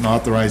execute and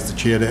authorize the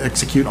chair to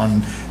execute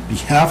on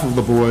behalf of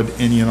the board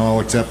any and all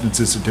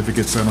acceptances,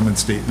 certificates, settlement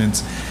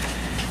statements,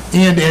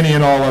 and any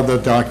and all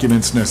other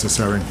documents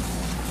necessary.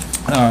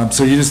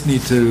 So you just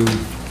need to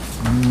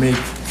make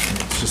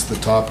just the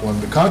top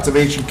one. The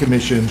Conservation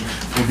Commission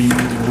will be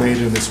meeting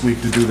later this week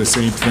to do the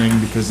same thing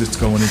because it's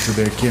going into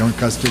their care and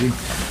custody.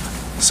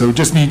 So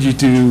just need you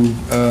to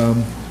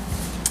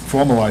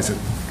formalize it.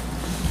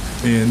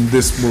 And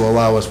this will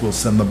allow us, we'll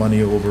send the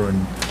money over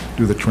and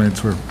do the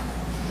transfer.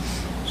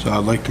 So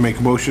I'd like to make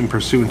a motion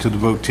pursuant to the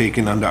vote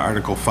taken under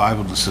Article 5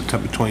 of the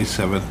September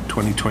 27th,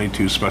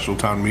 2022 special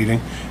town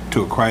meeting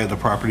to acquire the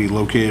property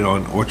located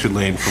on Orchard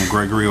Lane from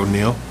Gregory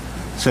O'Neill.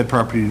 Said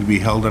property to be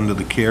held under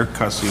the care,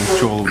 custody, and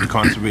control of the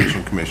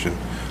Conservation Commission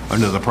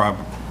under the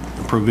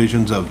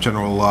provisions of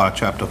General Law,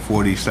 Chapter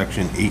 40,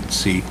 Section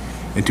 8C,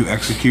 and to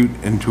execute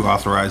and to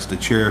authorize the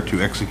chair to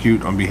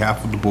execute on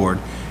behalf of the board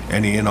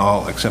any and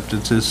all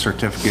acceptances,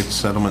 certificates,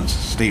 settlements,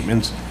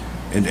 statements,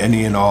 and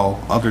any and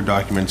all other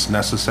documents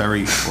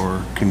necessary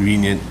or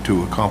convenient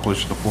to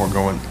accomplish the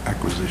foregoing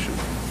acquisition.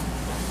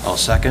 I'll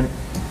second.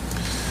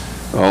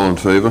 All in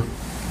favor?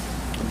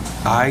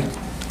 Aye.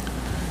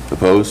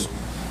 Opposed?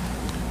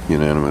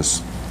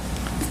 Unanimous.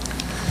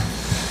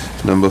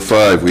 Number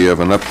 5, we have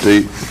an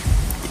update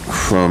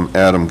from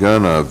Adam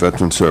Gunn, our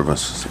Veteran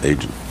Services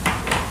Agent.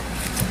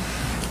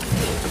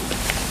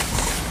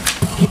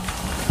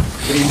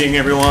 Good evening,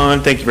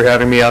 everyone. Thank you for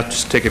having me. I'll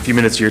just take a few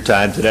minutes of your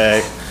time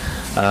today.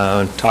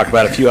 Talk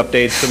about a few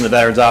updates from the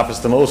Veterans Office.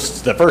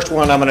 The first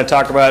one I'm going to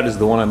talk about is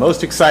the one I'm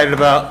most excited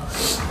about.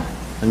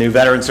 The new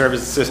Veteran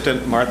Service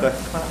Assistant, Martha.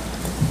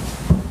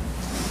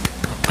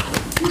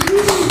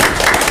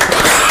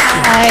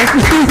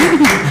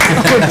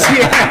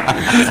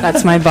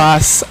 That's my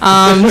boss.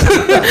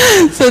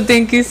 So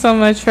thank you so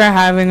much for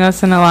having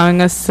us and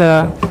allowing us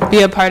to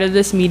be a part of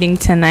this meeting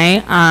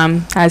tonight.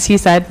 As he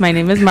said, my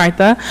name is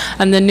Martha.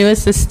 I'm the new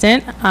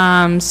assistant.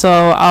 So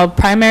I'll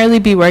primarily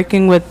be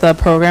working with the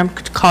program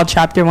called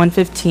Chapter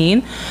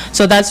 115.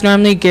 So that's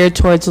normally geared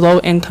towards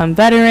low-income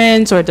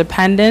veterans or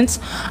dependents.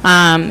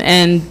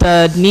 And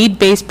the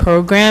need-based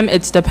program,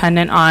 it's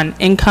dependent on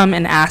income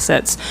and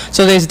assets.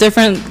 So there's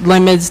different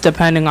limits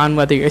depending on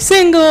whether you're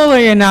single or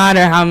you're not,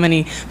 or how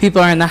many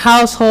people are in the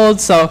household.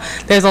 So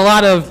there's a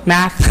lot of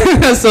math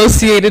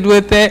associated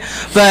with it,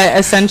 but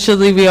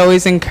essentially we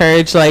always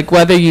encourage, like,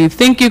 whether you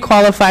think you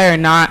qualify or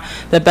not,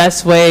 the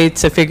best way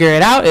to figure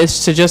it out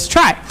is to just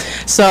try.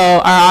 So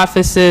our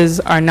offices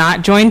are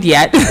not joined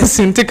yet,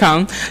 soon to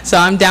come. So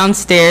I'm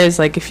downstairs.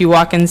 Like, if you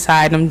walk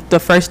inside, I'm the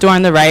first door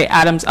on the right,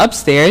 Adam's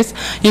upstairs.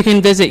 You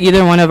can visit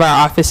either one of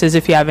our offices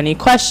if you have any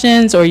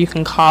questions, or you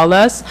can call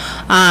us.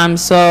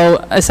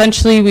 So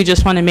essentially we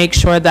just want to make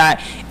sure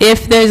that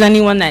if there's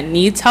anyone that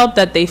needs help,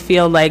 that they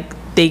feel like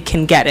they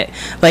can get it,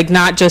 like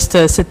not just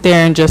to sit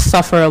there and just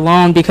suffer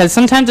alone, because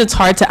sometimes it's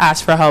hard to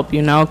ask for help,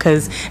 you know,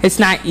 because it's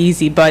not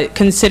easy. But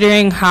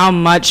considering how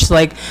much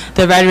like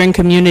the veteran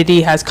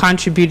community has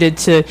contributed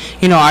to,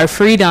 you know, our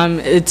freedom,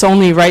 it's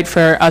only right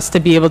for us to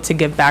be able to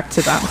give back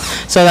to them.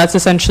 So that's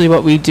essentially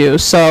what we do.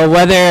 So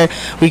whether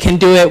we can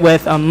do it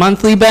with a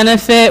monthly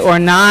benefit or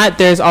not,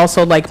 there's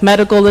also like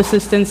medical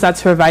assistance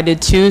that's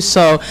provided too.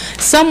 So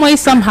some way,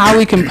 somehow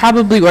we can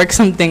probably work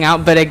something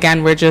out. But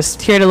again, we're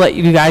just here to let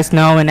you guys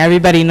know, and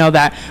everybody know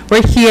that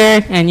we're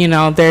here, and you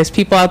know there's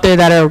people out there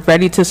that are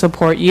ready to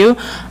support you.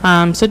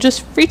 So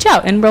just reach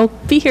out and we'll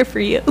be here for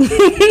you.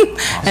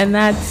 And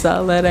that's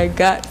all that I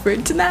got for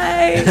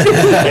tonight.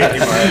 Thank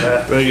you,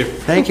 Martha.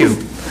 Thank you.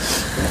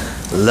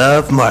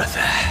 Love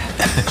Martha.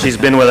 She's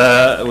been with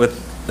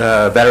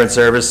Veteran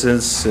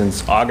Services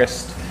since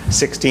August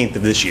 16th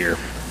of this year.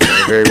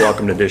 A very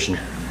welcome addition.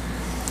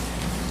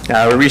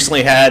 We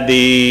recently had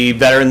the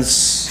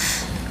Veterans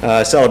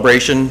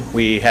celebration.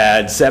 We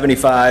had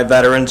 75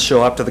 veterans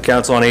show up to the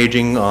Council on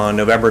Aging on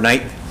November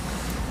 9th.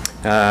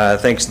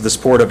 Thanks to the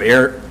support of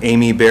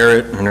Amy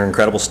Barrett and her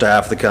incredible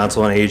staff, the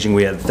Council on Aging,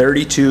 we had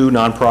 32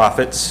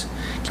 nonprofits,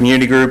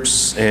 community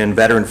groups, and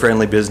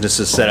veteran-friendly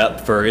businesses set up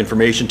for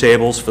information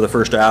tables for the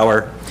first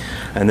hour.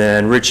 And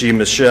then Richie and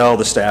Michelle,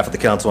 the staff at the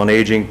Council on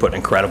Aging, put an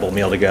incredible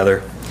meal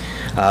together.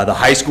 The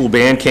high school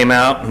band came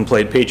out and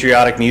played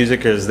patriotic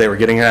music as they were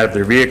getting out of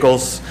their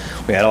vehicles.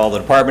 We had all the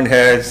department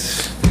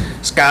heads,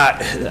 Scott,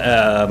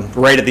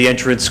 right at the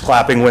entrance,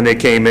 clapping when they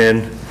came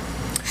in.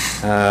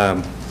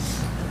 The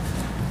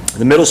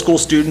middle school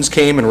students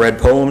came and read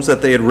poems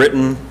that they had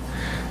written.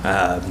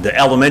 The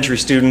elementary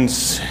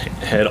students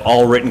had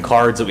all written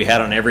cards that we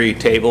had on every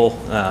table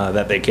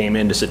that they came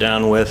in to sit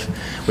down with.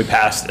 We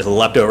passed the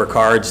leftover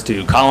cards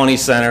to Colony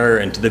Center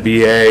and to the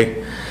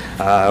VA.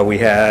 We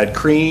had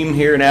Cream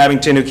here in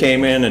Abington who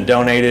came in and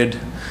donated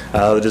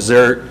the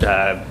dessert.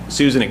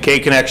 Susan at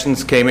Cake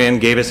Connections came in,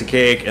 gave us a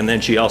cake, and then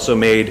she also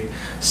made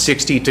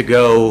 60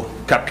 to-go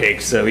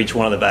cupcakes, so each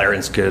one of the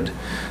veterans could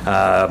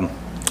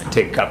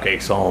take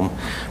cupcakes home.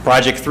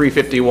 Project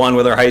 351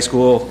 with our high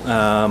school,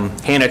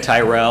 Hannah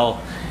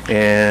Tyrell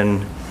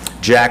and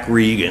Jack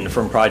Regan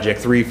from Project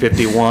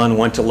 351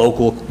 went to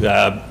local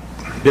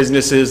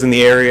businesses in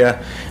the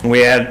area, and we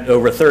had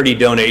over 30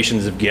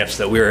 donations of gifts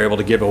that we were able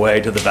to give away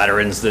to the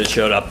veterans that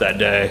showed up that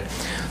day.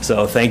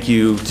 So thank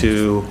you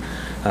to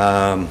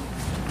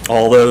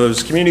all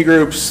those community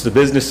groups, the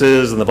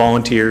businesses, and the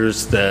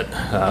volunteers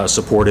that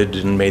supported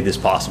and made this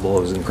possible.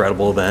 It was an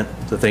incredible event,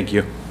 so thank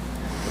you.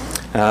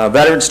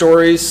 Veteran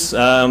Stories,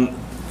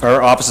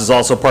 our office is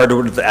also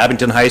partnered with the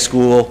Abington High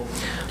School.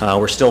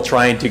 We're still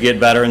trying to get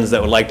veterans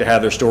that would like to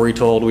have their story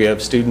told. We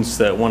have students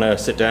that want to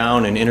sit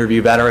down and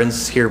interview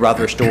veterans, hear about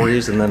their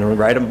stories, and then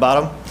write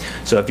about them.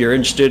 So if you're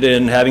interested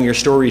in having your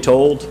story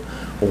told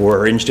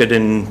or interested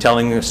in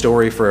telling a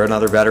story for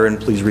another veteran,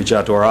 please reach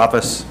out to our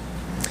office.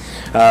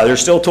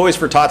 There's still Toys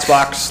for Tots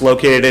box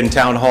located in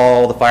Town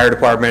Hall, the fire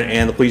department,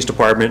 and the police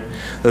department.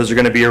 Those are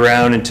going to be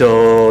around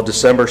until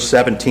December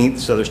 17th,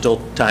 so there's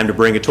still time to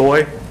bring a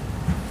toy.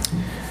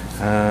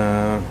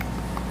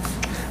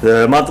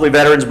 The monthly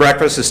Veterans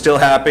Breakfast is still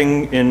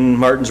happening in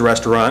Martin's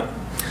Restaurant.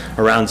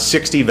 Around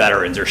 60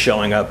 veterans are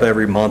showing up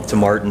every month to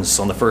Martin's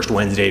on the first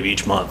Wednesday of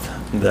each month.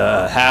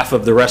 The half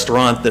of the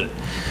restaurant that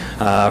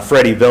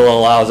Freddie Villa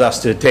allows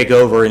us to take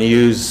over and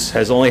use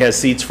only has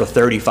seats for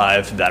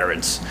 35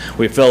 veterans.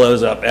 We fill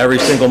those up every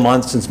single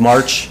month since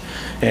March,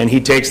 and he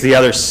takes the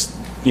other,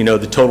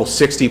 the total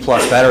 60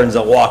 plus veterans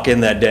that walk in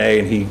that day,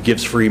 and he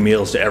gives free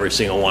meals to every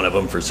single one of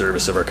them for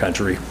service of our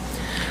country.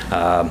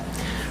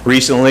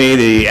 Recently,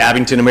 the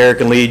Abington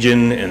American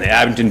Legion and the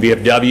Abington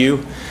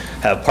VFW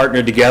have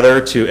partnered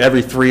together to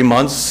every 3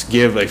 months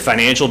give a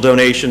financial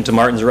donation to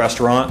Martin's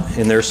Restaurant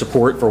in their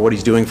support for what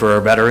he's doing for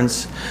our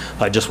veterans.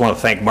 I just want to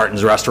thank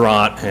Martin's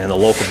Restaurant and the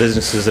local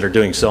businesses that are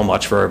doing so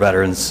much for our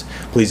veterans.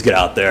 Please get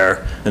out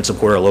there and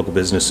support our local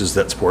businesses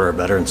that support our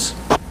veterans.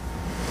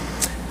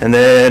 And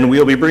then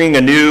we'll be bringing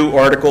a new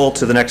article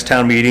to the next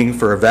town meeting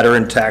for a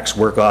veteran tax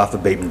work-off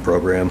abatement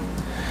program.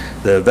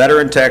 The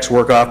veteran tax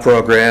work-off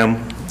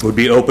program would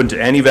be open to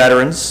any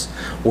veterans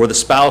or the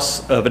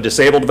spouse of a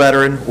disabled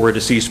veteran or a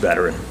deceased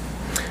veteran.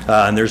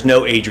 And there's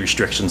no age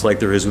restrictions like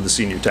there is with the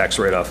senior tax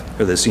write-off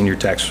or the senior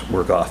tax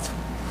work-off.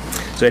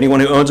 So anyone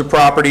who owns a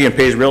property and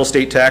pays real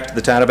estate tax to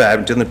the town of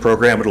Abington, the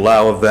program would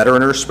allow a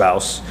veteran or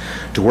spouse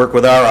to work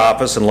with our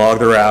office and log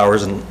their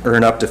hours and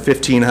earn up to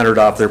 $1,500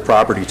 off their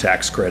property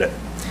tax credit.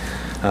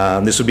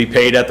 This would be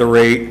paid at the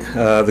rate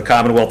of the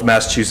Commonwealth of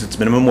Massachusetts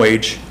minimum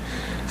wage,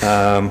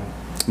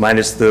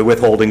 minus the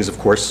withholdings, of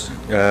course.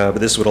 But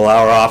this would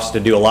allow our office to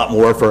do a lot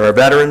more for our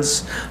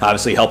veterans,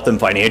 obviously help them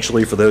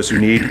financially for those who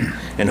need,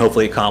 and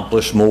hopefully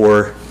accomplish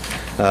more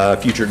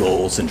future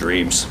goals and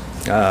dreams.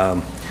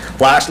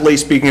 Lastly,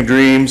 speaking of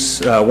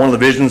dreams, one of the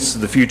visions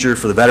of the future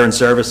for the veteran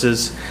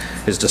services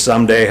is to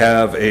someday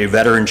have a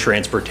veteran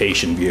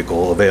transportation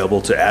vehicle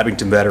available to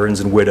Abington veterans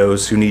and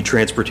widows who need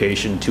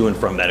transportation to and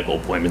from medical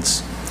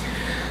appointments.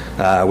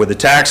 With the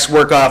tax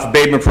work-off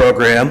abatement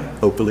program,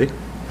 hopefully,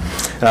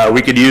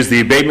 we could use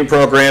the abatement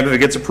program if it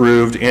gets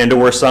approved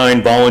and/or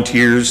assign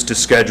volunteers to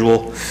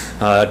schedule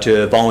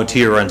to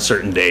volunteer on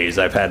certain days.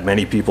 I've had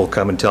many people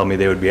come and tell me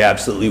they would be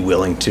absolutely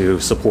willing to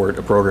support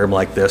a program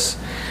like this.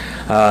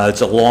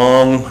 It's a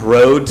long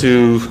road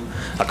to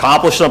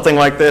accomplish something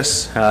like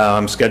this.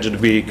 I'm scheduled to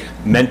be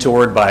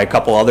mentored by a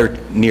couple other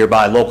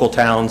nearby local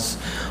towns,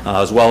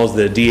 as well as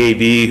the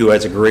DAV, who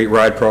has a great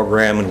ride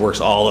program and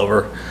works all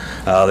over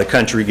the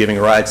country giving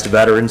rides to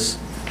veterans.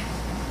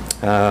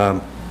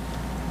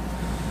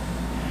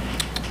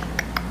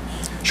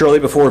 Shortly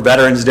before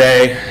Veterans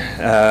Day,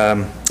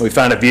 we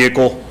found a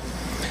vehicle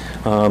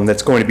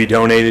that's going to be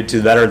donated to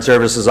the Veteran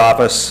Services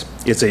Office.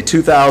 It's a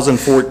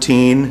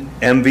 2014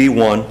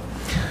 MV1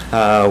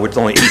 with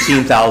only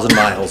 18,000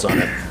 miles on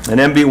it. An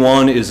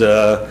MV1 is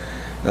a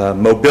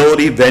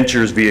mobility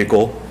ventures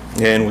vehicle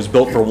and was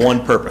built for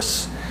one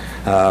purpose.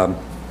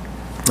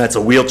 That's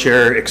a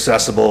wheelchair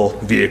accessible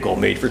vehicle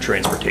made for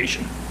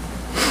transportation.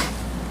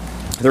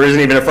 There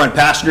isn't even a front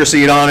passenger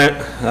seat on it.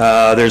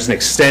 There's an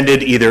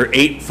extended either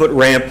 8-foot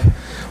ramp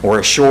or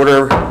a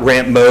shorter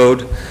ramp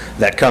mode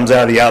that comes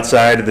out of the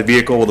outside of the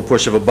vehicle with a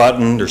push of a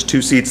button. There's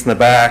 2 seats in the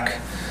back.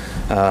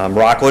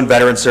 Rockland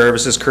Veteran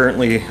Services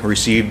currently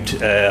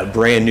received a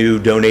brand new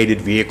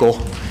donated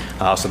vehicle,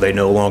 so they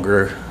no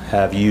longer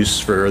have use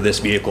for this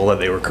vehicle that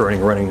they were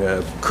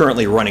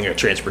currently running a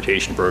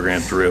transportation program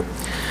through.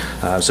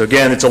 So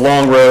again, it's a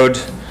long road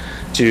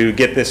to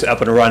get this up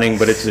and running,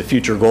 but it's a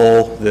future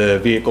goal. The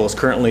vehicle is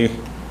currently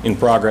in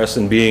progress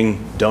and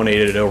being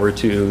donated over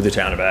to the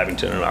town of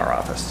Abington in our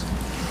office.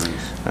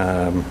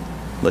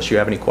 Unless you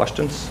have any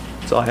questions,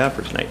 that's all I have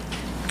for tonight.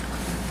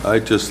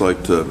 I'd just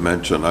like to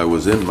mention, I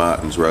was in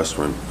Martin's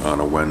Restaurant on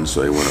a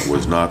Wednesday when it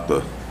was not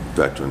the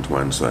Veterans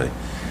Wednesday,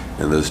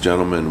 and this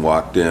gentleman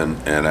walked in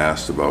and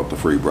asked about the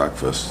free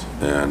breakfast,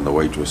 and the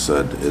waitress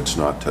said, "It's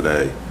not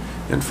today."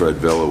 And Fred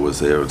Villa was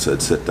there and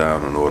said, "Sit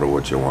down and order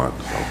what you want."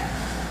 So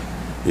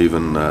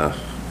even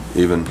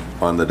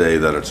on the day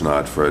that it's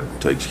not, Fred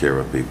takes care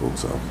of people,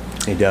 so.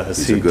 He does.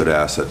 He's a good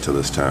asset to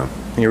this town.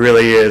 He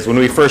really is. When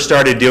we first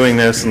started doing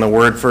this and the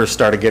word first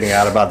started getting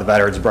out about the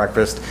Veterans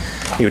Breakfast,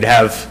 he would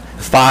have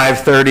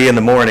 5:30 in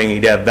the morning,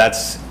 he'd have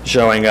vets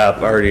showing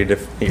up already.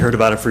 He heard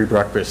about a free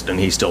breakfast and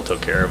he still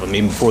took care of them.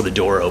 Even before the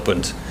door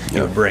opened,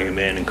 he would bring them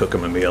in and cook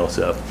them a meal.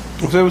 So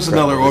if there was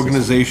another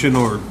organization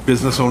or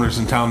business owners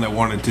in town that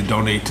wanted to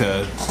donate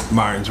to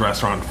Martin's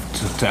Restaurant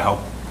to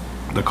help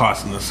the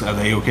cost in this, are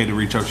they okay to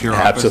reach out to your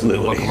office? Absolutely.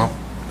 And look them up?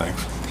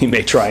 Thanks. He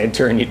may try and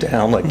turn you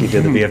down like you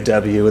did the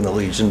VFW and the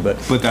Legion, but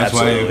that's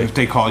absolutely. why if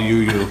they call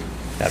you,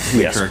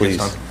 Yes, Sure it please.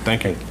 gets done.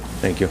 Thank you.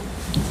 Thank you.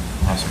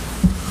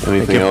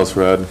 Anything else,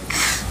 Rod?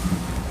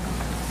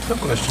 No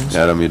questions.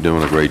 Adam, you're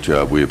doing a great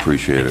job. We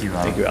appreciate it.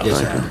 Thank you,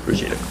 Alex.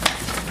 Appreciate it.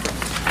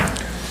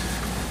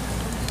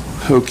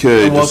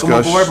 Okay, Welcome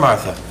aboard, discussion,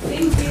 Martha.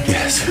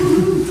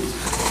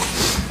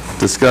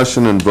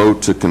 discussion and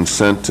vote to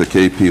consent to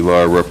KP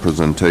Law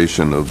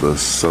representation of the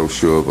South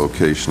Shore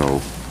Vocational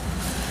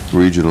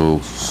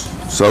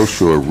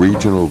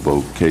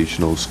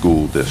Vocational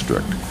School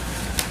District.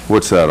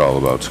 What's that all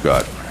about,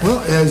 Scott? Well,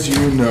 as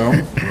you know,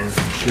 or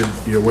should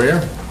be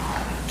aware,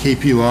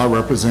 KP Law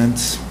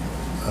represents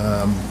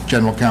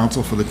General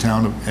Counsel for the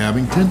town of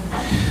Abington,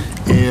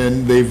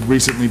 and they've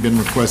recently been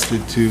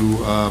requested to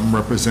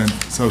represent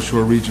South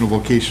Shore Regional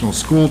Vocational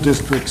School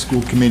District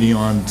School Committee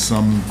on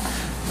some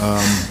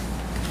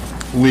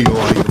legal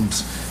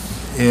items.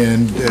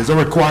 And as a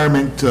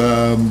requirement,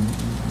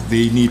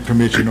 they need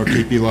permission, or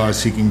KP Law is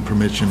seeking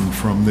permission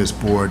from this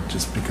board,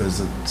 just because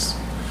it's,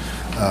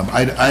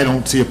 I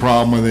don't see a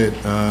problem with it.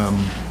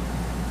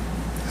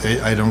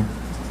 I don't,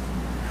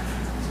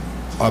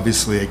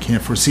 obviously, I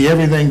can't foresee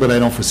everything, but I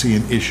don't foresee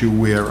an issue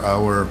where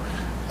our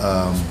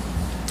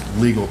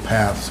legal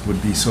paths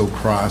would be so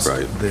crossed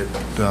Right. that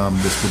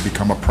this would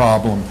become a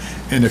problem.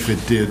 And if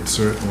it did,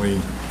 certainly,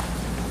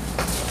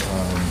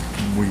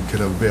 we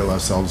could avail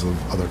ourselves of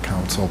other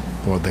counsel,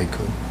 or they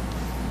could.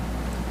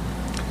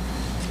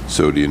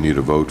 So do you need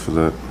a vote for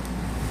that?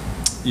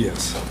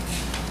 Yes.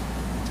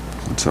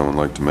 Would someone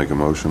like to make a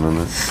motion on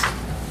that?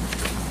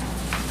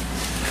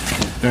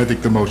 I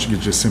think the motion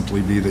could just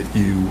simply be that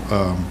you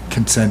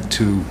consent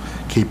to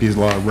KP's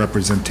Law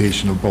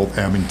representation of both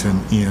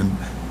Abington and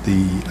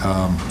the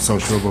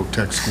South Shore Voc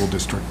Tech School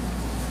District.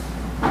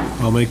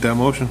 I'll make that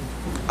motion.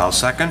 I'll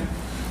second.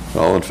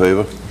 All in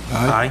favor?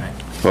 Aye.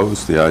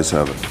 Opposed? The ayes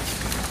have it.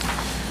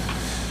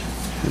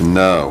 And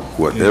now,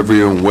 what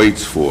everyone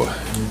waits for.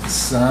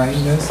 Sign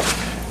this.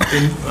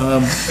 And,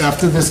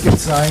 after this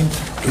gets signed,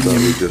 can Thought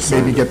we you just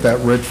signed maybe it. get that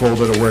red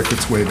folder to work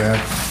its way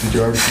back? Did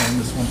you already sign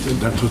this one too?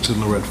 That's what's in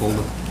the red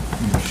folder.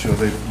 You sure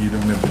that you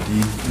don't have the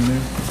deed in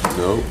there?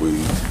 No,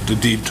 The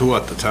deed to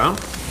what, the town?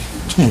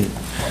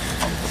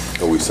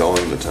 are we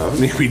selling the town?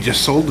 We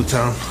just sold the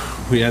town.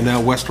 We are now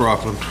West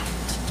Rockland.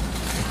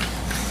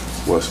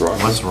 West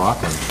Rockland? West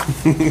Rockland.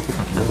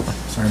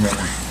 Sign that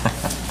one.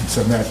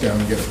 Send that down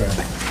and get it back.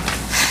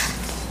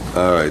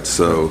 All right,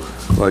 so,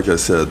 like I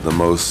said, the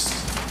most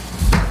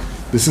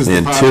This is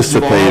the part you've all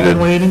Anticipated. been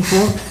waiting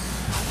for.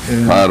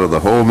 And- part of the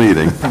whole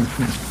meeting.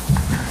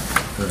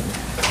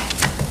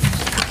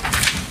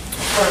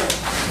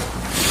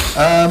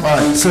 All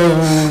right, so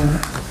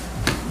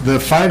the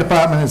fire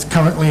department is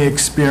currently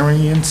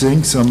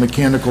experiencing some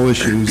mechanical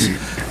issues.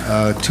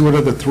 Two out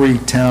of the three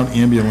town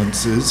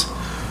ambulances.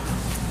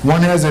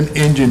 One has an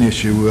engine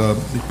issue.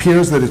 It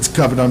appears that it's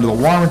covered under the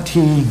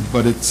warranty,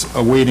 but it's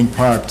awaiting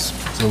parts,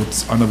 so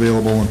it's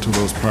unavailable until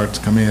those parts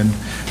come in.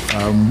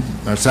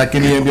 Our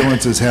second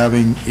ambulance is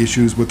having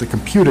issues with the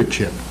computer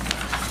chip.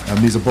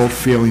 These are both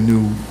fairly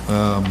new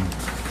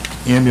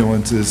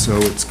ambulances, so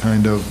it's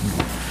kind of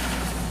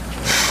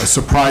a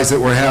surprise that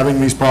we're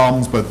having these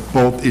problems, but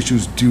both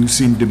issues do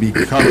seem to be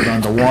covered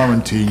under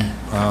warranty,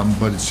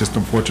 but it's just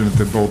unfortunate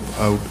they're both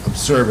out of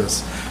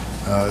service.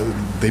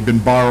 They've been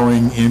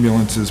borrowing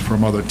ambulances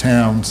from other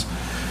towns.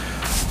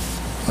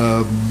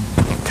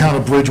 Town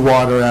of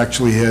Bridgewater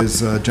actually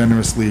has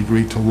generously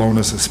agreed to loan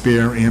us a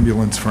spare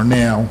ambulance for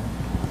now.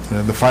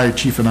 The fire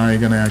chief and I are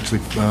going to actually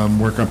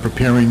work on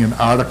preparing an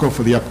article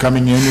for the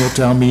upcoming annual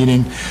town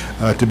meeting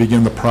to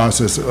begin the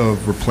process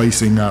of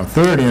replacing our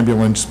third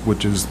ambulance,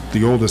 which is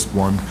the oldest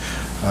one.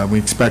 We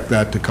expect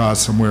that to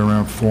cost somewhere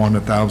around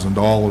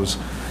 $400,000.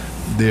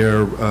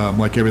 They're,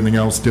 like everything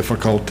else,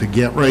 difficult to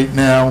get right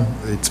now.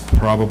 It's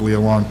probably a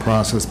long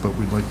process, but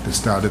we'd like to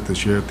start it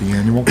this year at the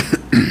annual.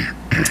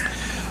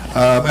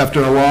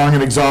 After a long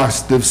and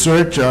exhaustive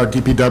search, our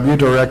DPW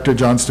director,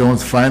 John Stone,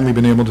 has finally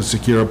been able to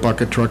secure a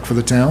bucket truck for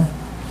the town.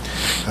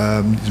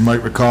 As you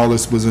might recall,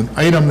 this was an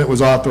item that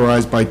was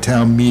authorized by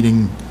town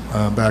meeting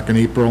back in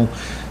April.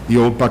 The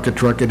old bucket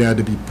truck had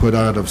to be put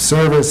out of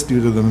service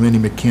due to the many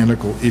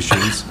mechanical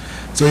issues.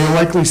 So you'll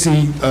likely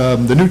see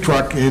the new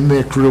truck and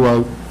their crew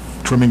out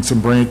trimming some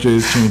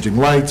branches, changing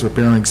lights,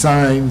 repairing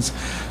signs.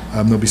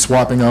 They'll be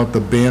swapping out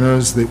the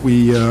banners that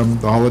the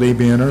holiday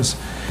banners.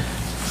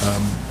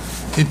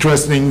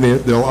 Interesting,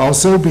 they'll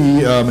also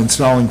be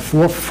installing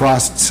 4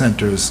 frost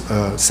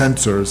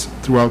sensors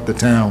throughout the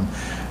town.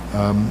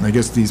 I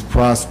guess these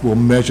frost will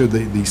measure,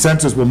 the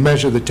sensors will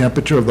measure the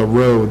temperature of the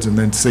roads and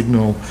then send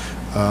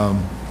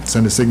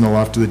a signal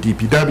off to the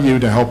DPW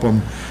to help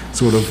them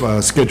sort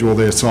of schedule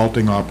their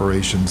salting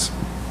operations.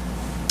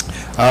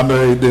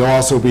 They'll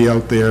also be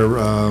out there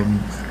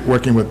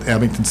working with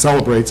Abington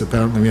Celebrates.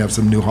 Apparently, we have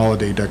some new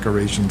holiday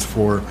decorations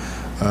for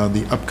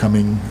the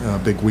upcoming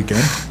big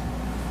weekend.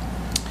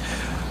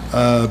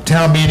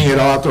 Town meeting had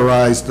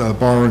authorized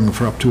borrowing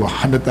for up to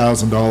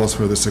 $100,000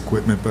 for this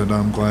equipment, but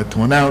I'm glad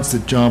to announce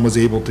that John was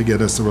able to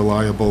get us a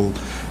reliable,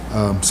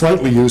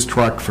 slightly used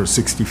truck for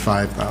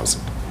 $65,000.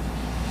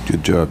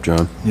 Good job,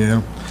 John.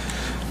 Yeah.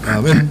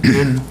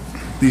 And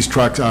these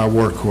trucks are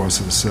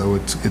workhorses, so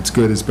it's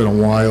good. It's been a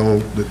while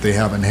that they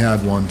haven't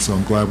had one, so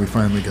I'm glad we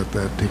finally got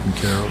that taken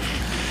care of.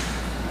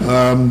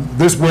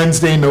 This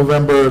Wednesday,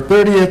 November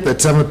 30th,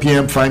 at 7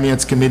 p.m.,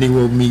 Finance Committee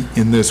will meet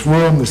in this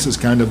room. This is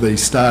kind of the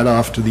start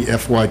off to the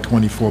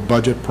FY24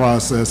 budget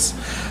process.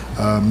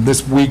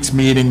 This week's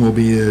meeting will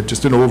be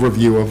just an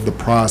overview of the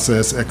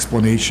process,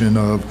 explanation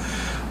of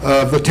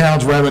the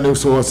town's revenue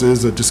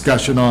sources, a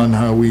discussion on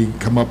how we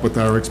come up with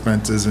our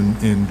expenses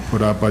and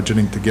put our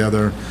budgeting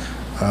together,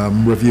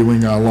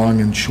 reviewing our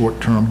long and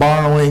short-term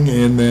borrowing,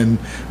 and then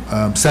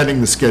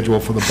setting the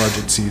schedule for the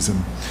budget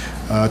season.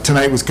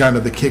 Tonight was kind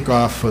of the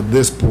kickoff for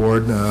this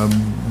board.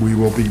 We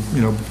will be,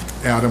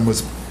 Adam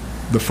was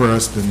the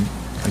first, and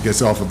I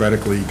guess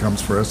alphabetically he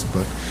comes first,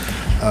 but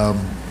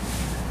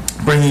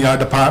bringing our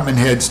department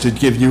heads to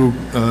give you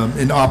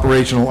an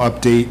operational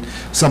update.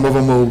 Some of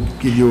them will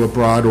give you a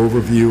broad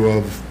overview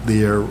of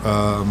their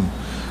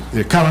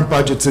current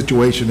budget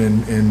situation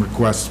and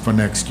requests for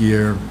next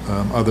year.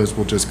 Others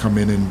will just come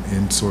in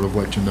and sort of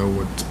let you know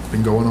what's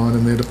been going on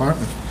in their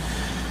department.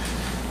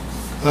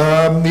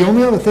 The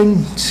only other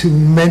thing to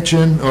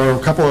mention, or a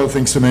couple other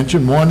things to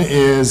mention, one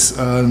is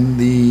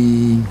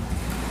the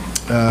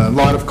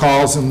lot of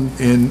calls and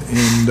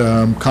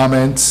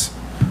comments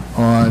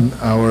on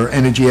our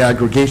energy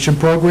aggregation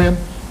program.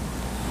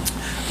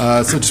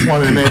 So just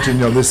wanted to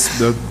mention,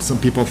 some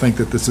people think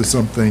that this is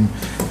something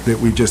that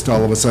we just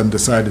all of a sudden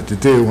decided to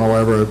do.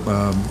 However,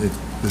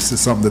 this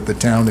is something that the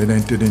town had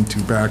entered into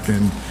back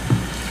in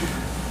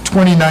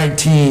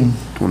 2019.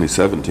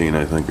 2017,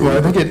 I think. Well,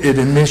 I think it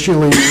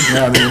initially,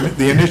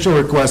 the initial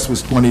request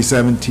was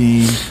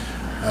 2017.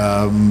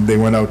 They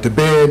went out to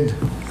bid.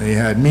 They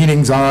had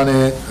meetings on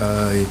it.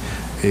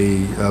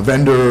 A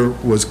vendor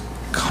was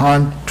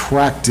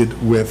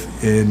contracted with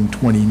in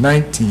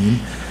 2019.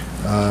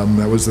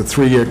 That was a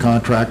 3-year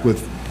contract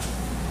with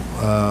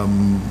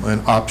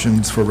and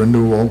options for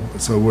renewal.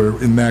 So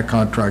we're in that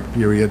contract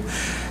period.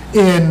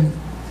 And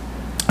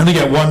I think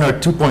at 1 or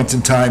 2 points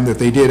in time that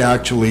they did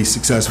actually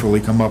successfully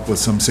come up with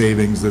some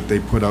savings that they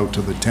put out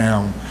to the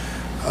town.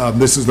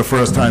 This is the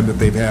first time that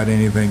they've had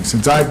anything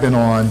since I've been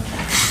on,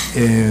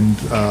 and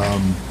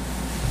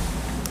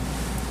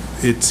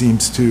it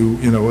seems to,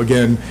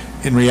 again,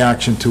 in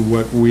reaction to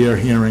what we are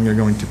hearing are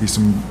going to be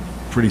some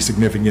pretty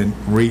significant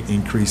rate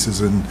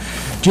increases in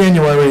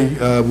January.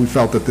 We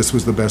felt that this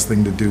was the best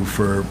thing to do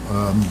for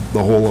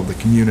the whole of the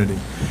community.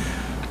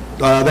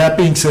 That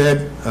being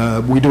said,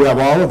 we do have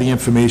all of the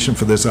information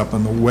for this up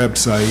on the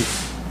website.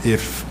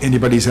 If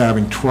anybody's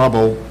having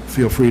trouble,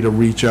 feel free to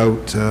reach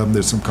out.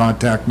 There's some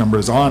contact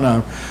numbers on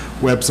our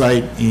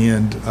website,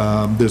 and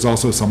there's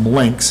also some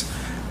links.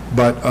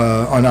 But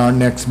on our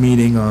next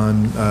meeting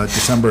on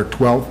December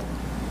 12th,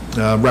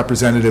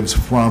 representatives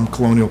from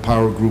Colonial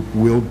Power Group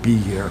will be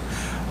here.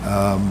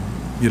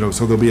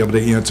 So they'll be able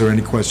to answer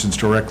any questions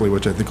directly,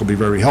 which I think will be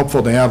very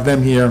helpful to have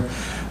them here.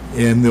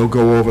 And they'll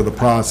go over the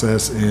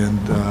process, and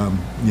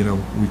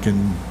we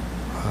can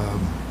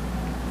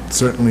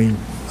certainly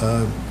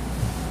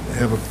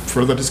have a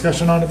further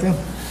discussion on it then.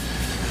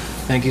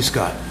 Thank you,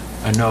 Scott.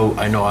 I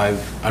don't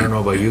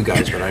know about you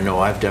guys, but I know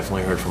I've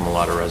definitely heard from a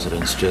lot of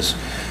residents,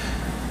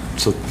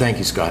 so thank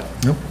you, Scott.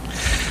 Yep.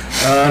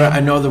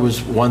 I know there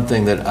was one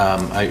thing that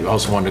I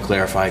also wanted to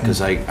clarify, because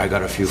I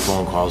got a few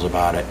phone calls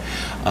about it.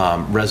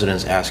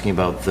 Residents asking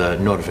about the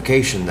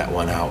notification that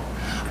went out.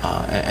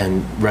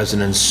 And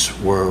residents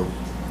were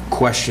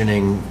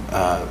questioning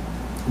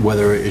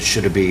whether it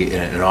should be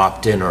an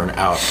opt-in or an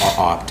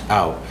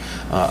opt-out.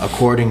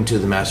 According to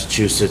the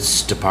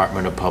Massachusetts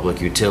Department of Public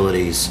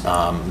Utilities,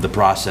 the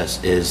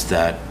process is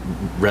that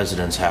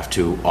residents have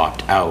to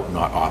opt out,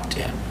 not opt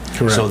in.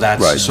 Correct. Right,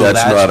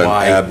 that's not an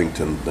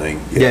Abington thing.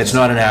 Yeah, it's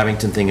not an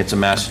Abington thing, it's a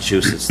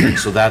Massachusetts thing.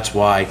 So that's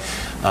why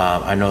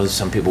I know that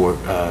some people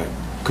were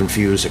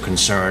confused or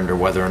concerned, or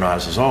whether or not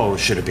it says,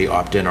 should it be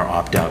opt-in or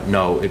opt-out?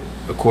 No,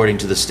 according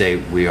to the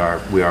state, we are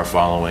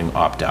following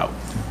opt-out.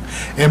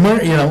 And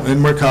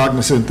we're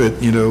cognizant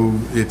that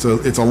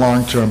it's a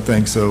long-term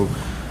thing. So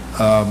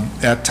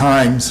at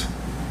times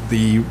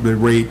the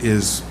rate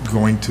is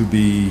going to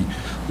be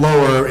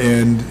lower,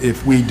 and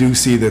if we do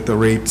see that the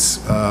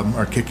rates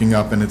are kicking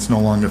up and it's no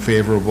longer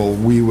favorable,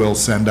 we will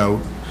send out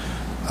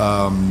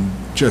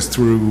just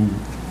through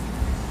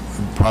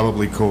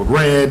probably code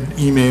red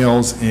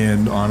emails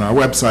and on our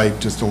website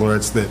just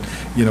alerts that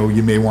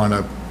you may want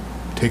to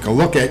take a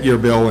look at your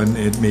bill, and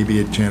it may be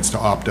a chance to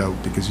opt out,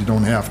 because you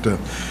don't have to.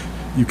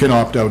 You can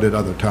opt out at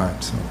other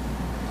times.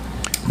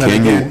 So.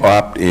 Can you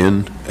opt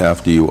in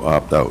after you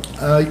opt out?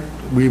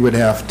 We would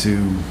have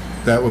to.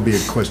 That would be a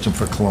question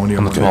for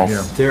Colonial.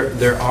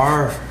 There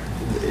are,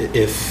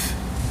 if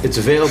it's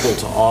available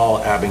to all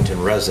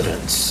Abington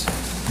residents,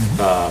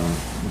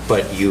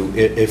 but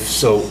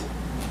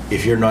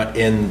if you're not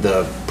in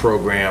the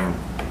program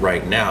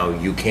right now,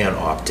 you can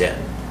opt in.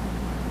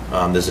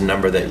 There's a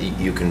number that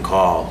you can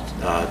call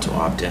to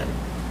opt in.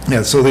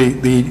 Yeah, so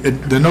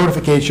the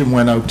notification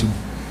went out to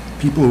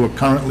people who are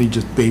currently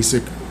just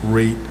basic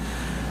rate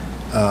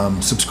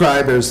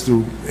subscribers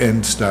through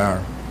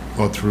NSTAR.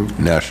 or through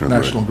National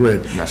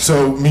Grid. Grid.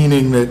 So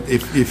meaning that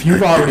if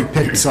you've already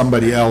picked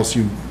somebody else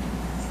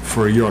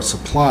for your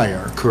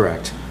supplier,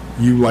 Correct.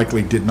 you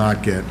likely did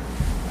not get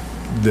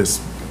this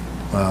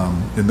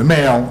in the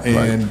mail,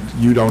 and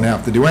you don't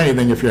have to do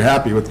anything if you're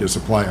happy with your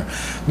supplier.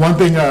 One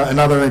thing,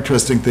 another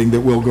interesting thing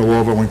that we'll go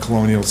over when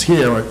Colonial's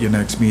here at your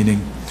next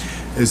meeting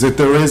is that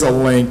there is a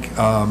link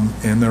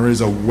and there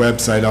is a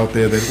website out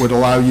there that would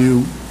allow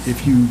you,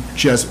 if you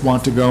just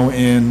want to go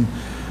in,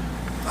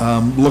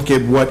 look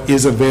at what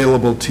is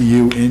available to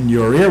you in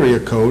your area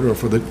code, or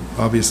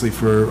obviously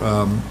for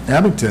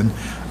Abington,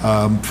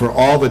 for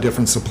all the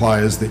different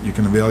suppliers that you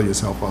can avail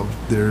yourself of.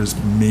 There's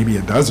maybe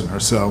a dozen or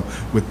so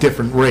with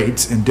different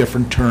rates and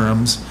different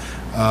terms.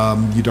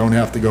 You don't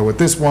have to go with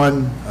this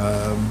one.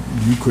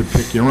 You could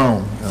pick your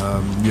own.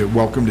 You're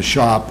welcome to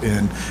shop,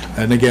 and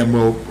again,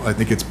 I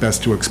think it's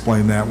best to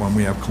explain that when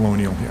we have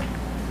Colonial here.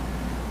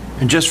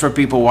 And just for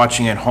people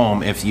watching at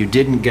home, if you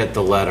didn't get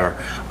the letter,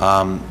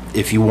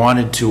 if you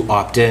wanted to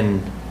opt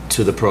in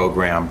to the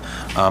program,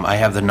 I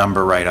have the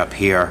number right up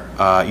here.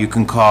 You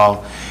can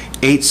call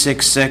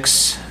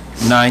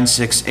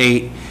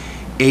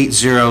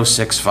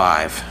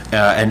 866-968-8065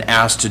 and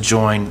ask to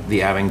join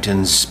the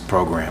Abington's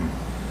program.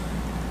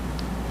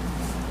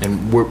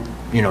 And we're,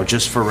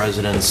 just for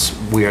residents,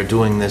 we are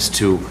doing this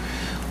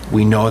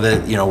we know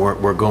that,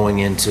 we're going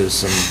into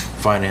some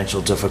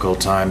financial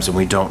difficult times, and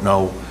we don't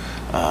know,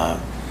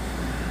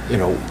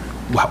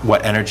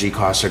 what energy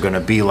costs are going to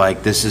be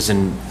like. This is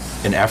an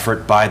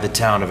effort by the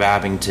town of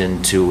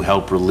Abington to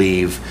help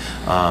relieve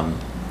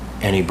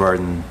any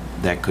burden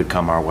that could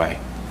come our way.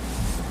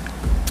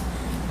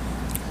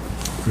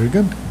 Very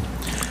good.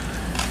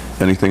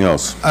 Anything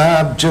else?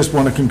 Just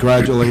want to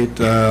congratulate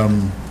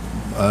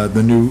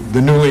the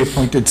newly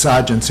appointed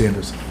Sergeant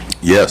Sanders.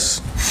 Yes.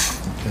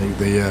 Okay,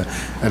 they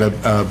had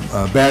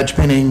a badge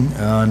pinning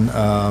on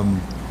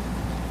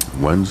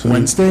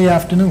Wednesday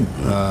afternoon.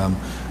 I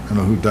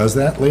don't know who does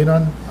that late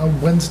on a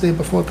Wednesday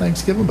before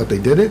Thanksgiving, but they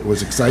did it. It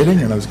was exciting,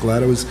 and I was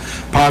glad I was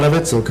part of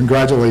it, so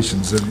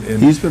congratulations.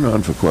 And he's been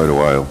on for quite a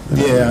while.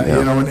 Yeah,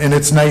 and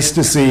it's nice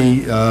to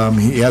see.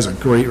 He has a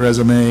great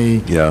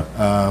resume. Yeah.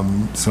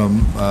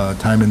 Some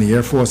time in the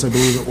Air Force, I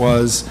believe it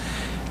was.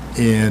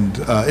 And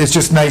it's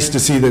just nice to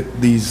see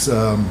that these,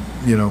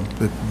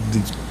 that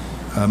these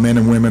men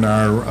and women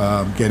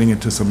are getting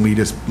into some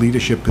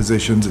leadership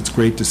positions. It's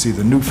great to see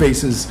the new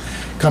faces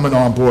coming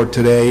on board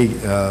today.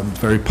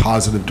 Very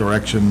positive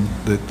direction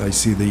that I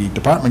see the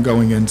department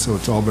going in, so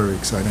it's all very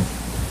exciting.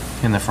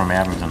 And they're from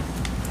Abington.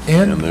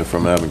 And they're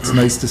from Abington. It's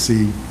nice to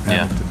see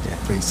Yeah. Abington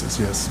faces,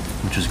 yes.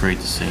 Which is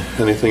great to see.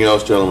 Anything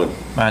else, gentlemen?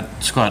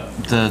 Scott,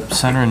 the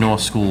Center and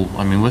North School,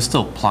 we're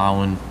still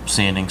plowing,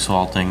 sanding,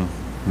 salting,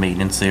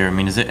 maintenance there.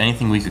 Is there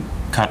anything we could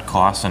cut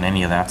costs on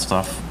any of that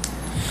stuff?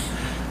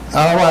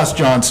 I'll ask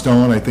John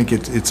Stone. I think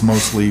it's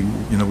mostly,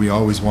 we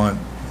always want,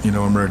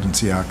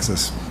 emergency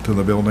access to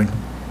the building.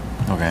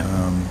 Okay.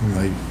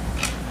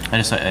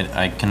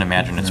 I can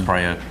imagine it's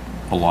probably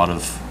a lot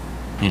of,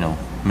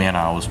 man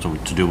hours to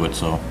do it,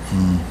 so.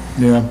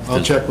 Yeah,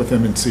 I'll check with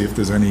him and see if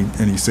there's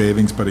any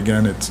savings, but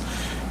again,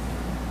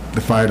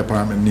 the fire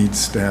department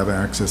needs to have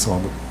access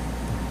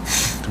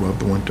throughout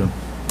the winter.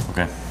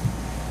 Okay.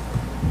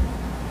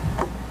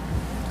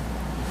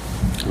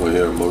 Do I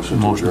hear a motion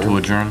to adjourn? Motion to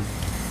adjourn.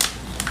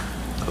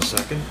 A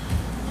second.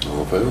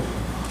 All in favor?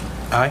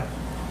 Aye.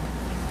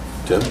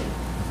 Tim?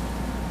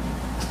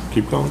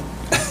 Keep going.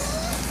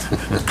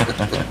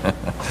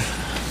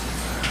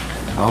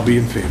 I'll be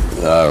in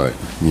favor. All right,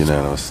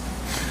 unanimous.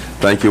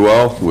 Thank you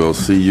all. We'll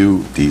see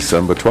you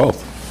December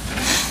 12th.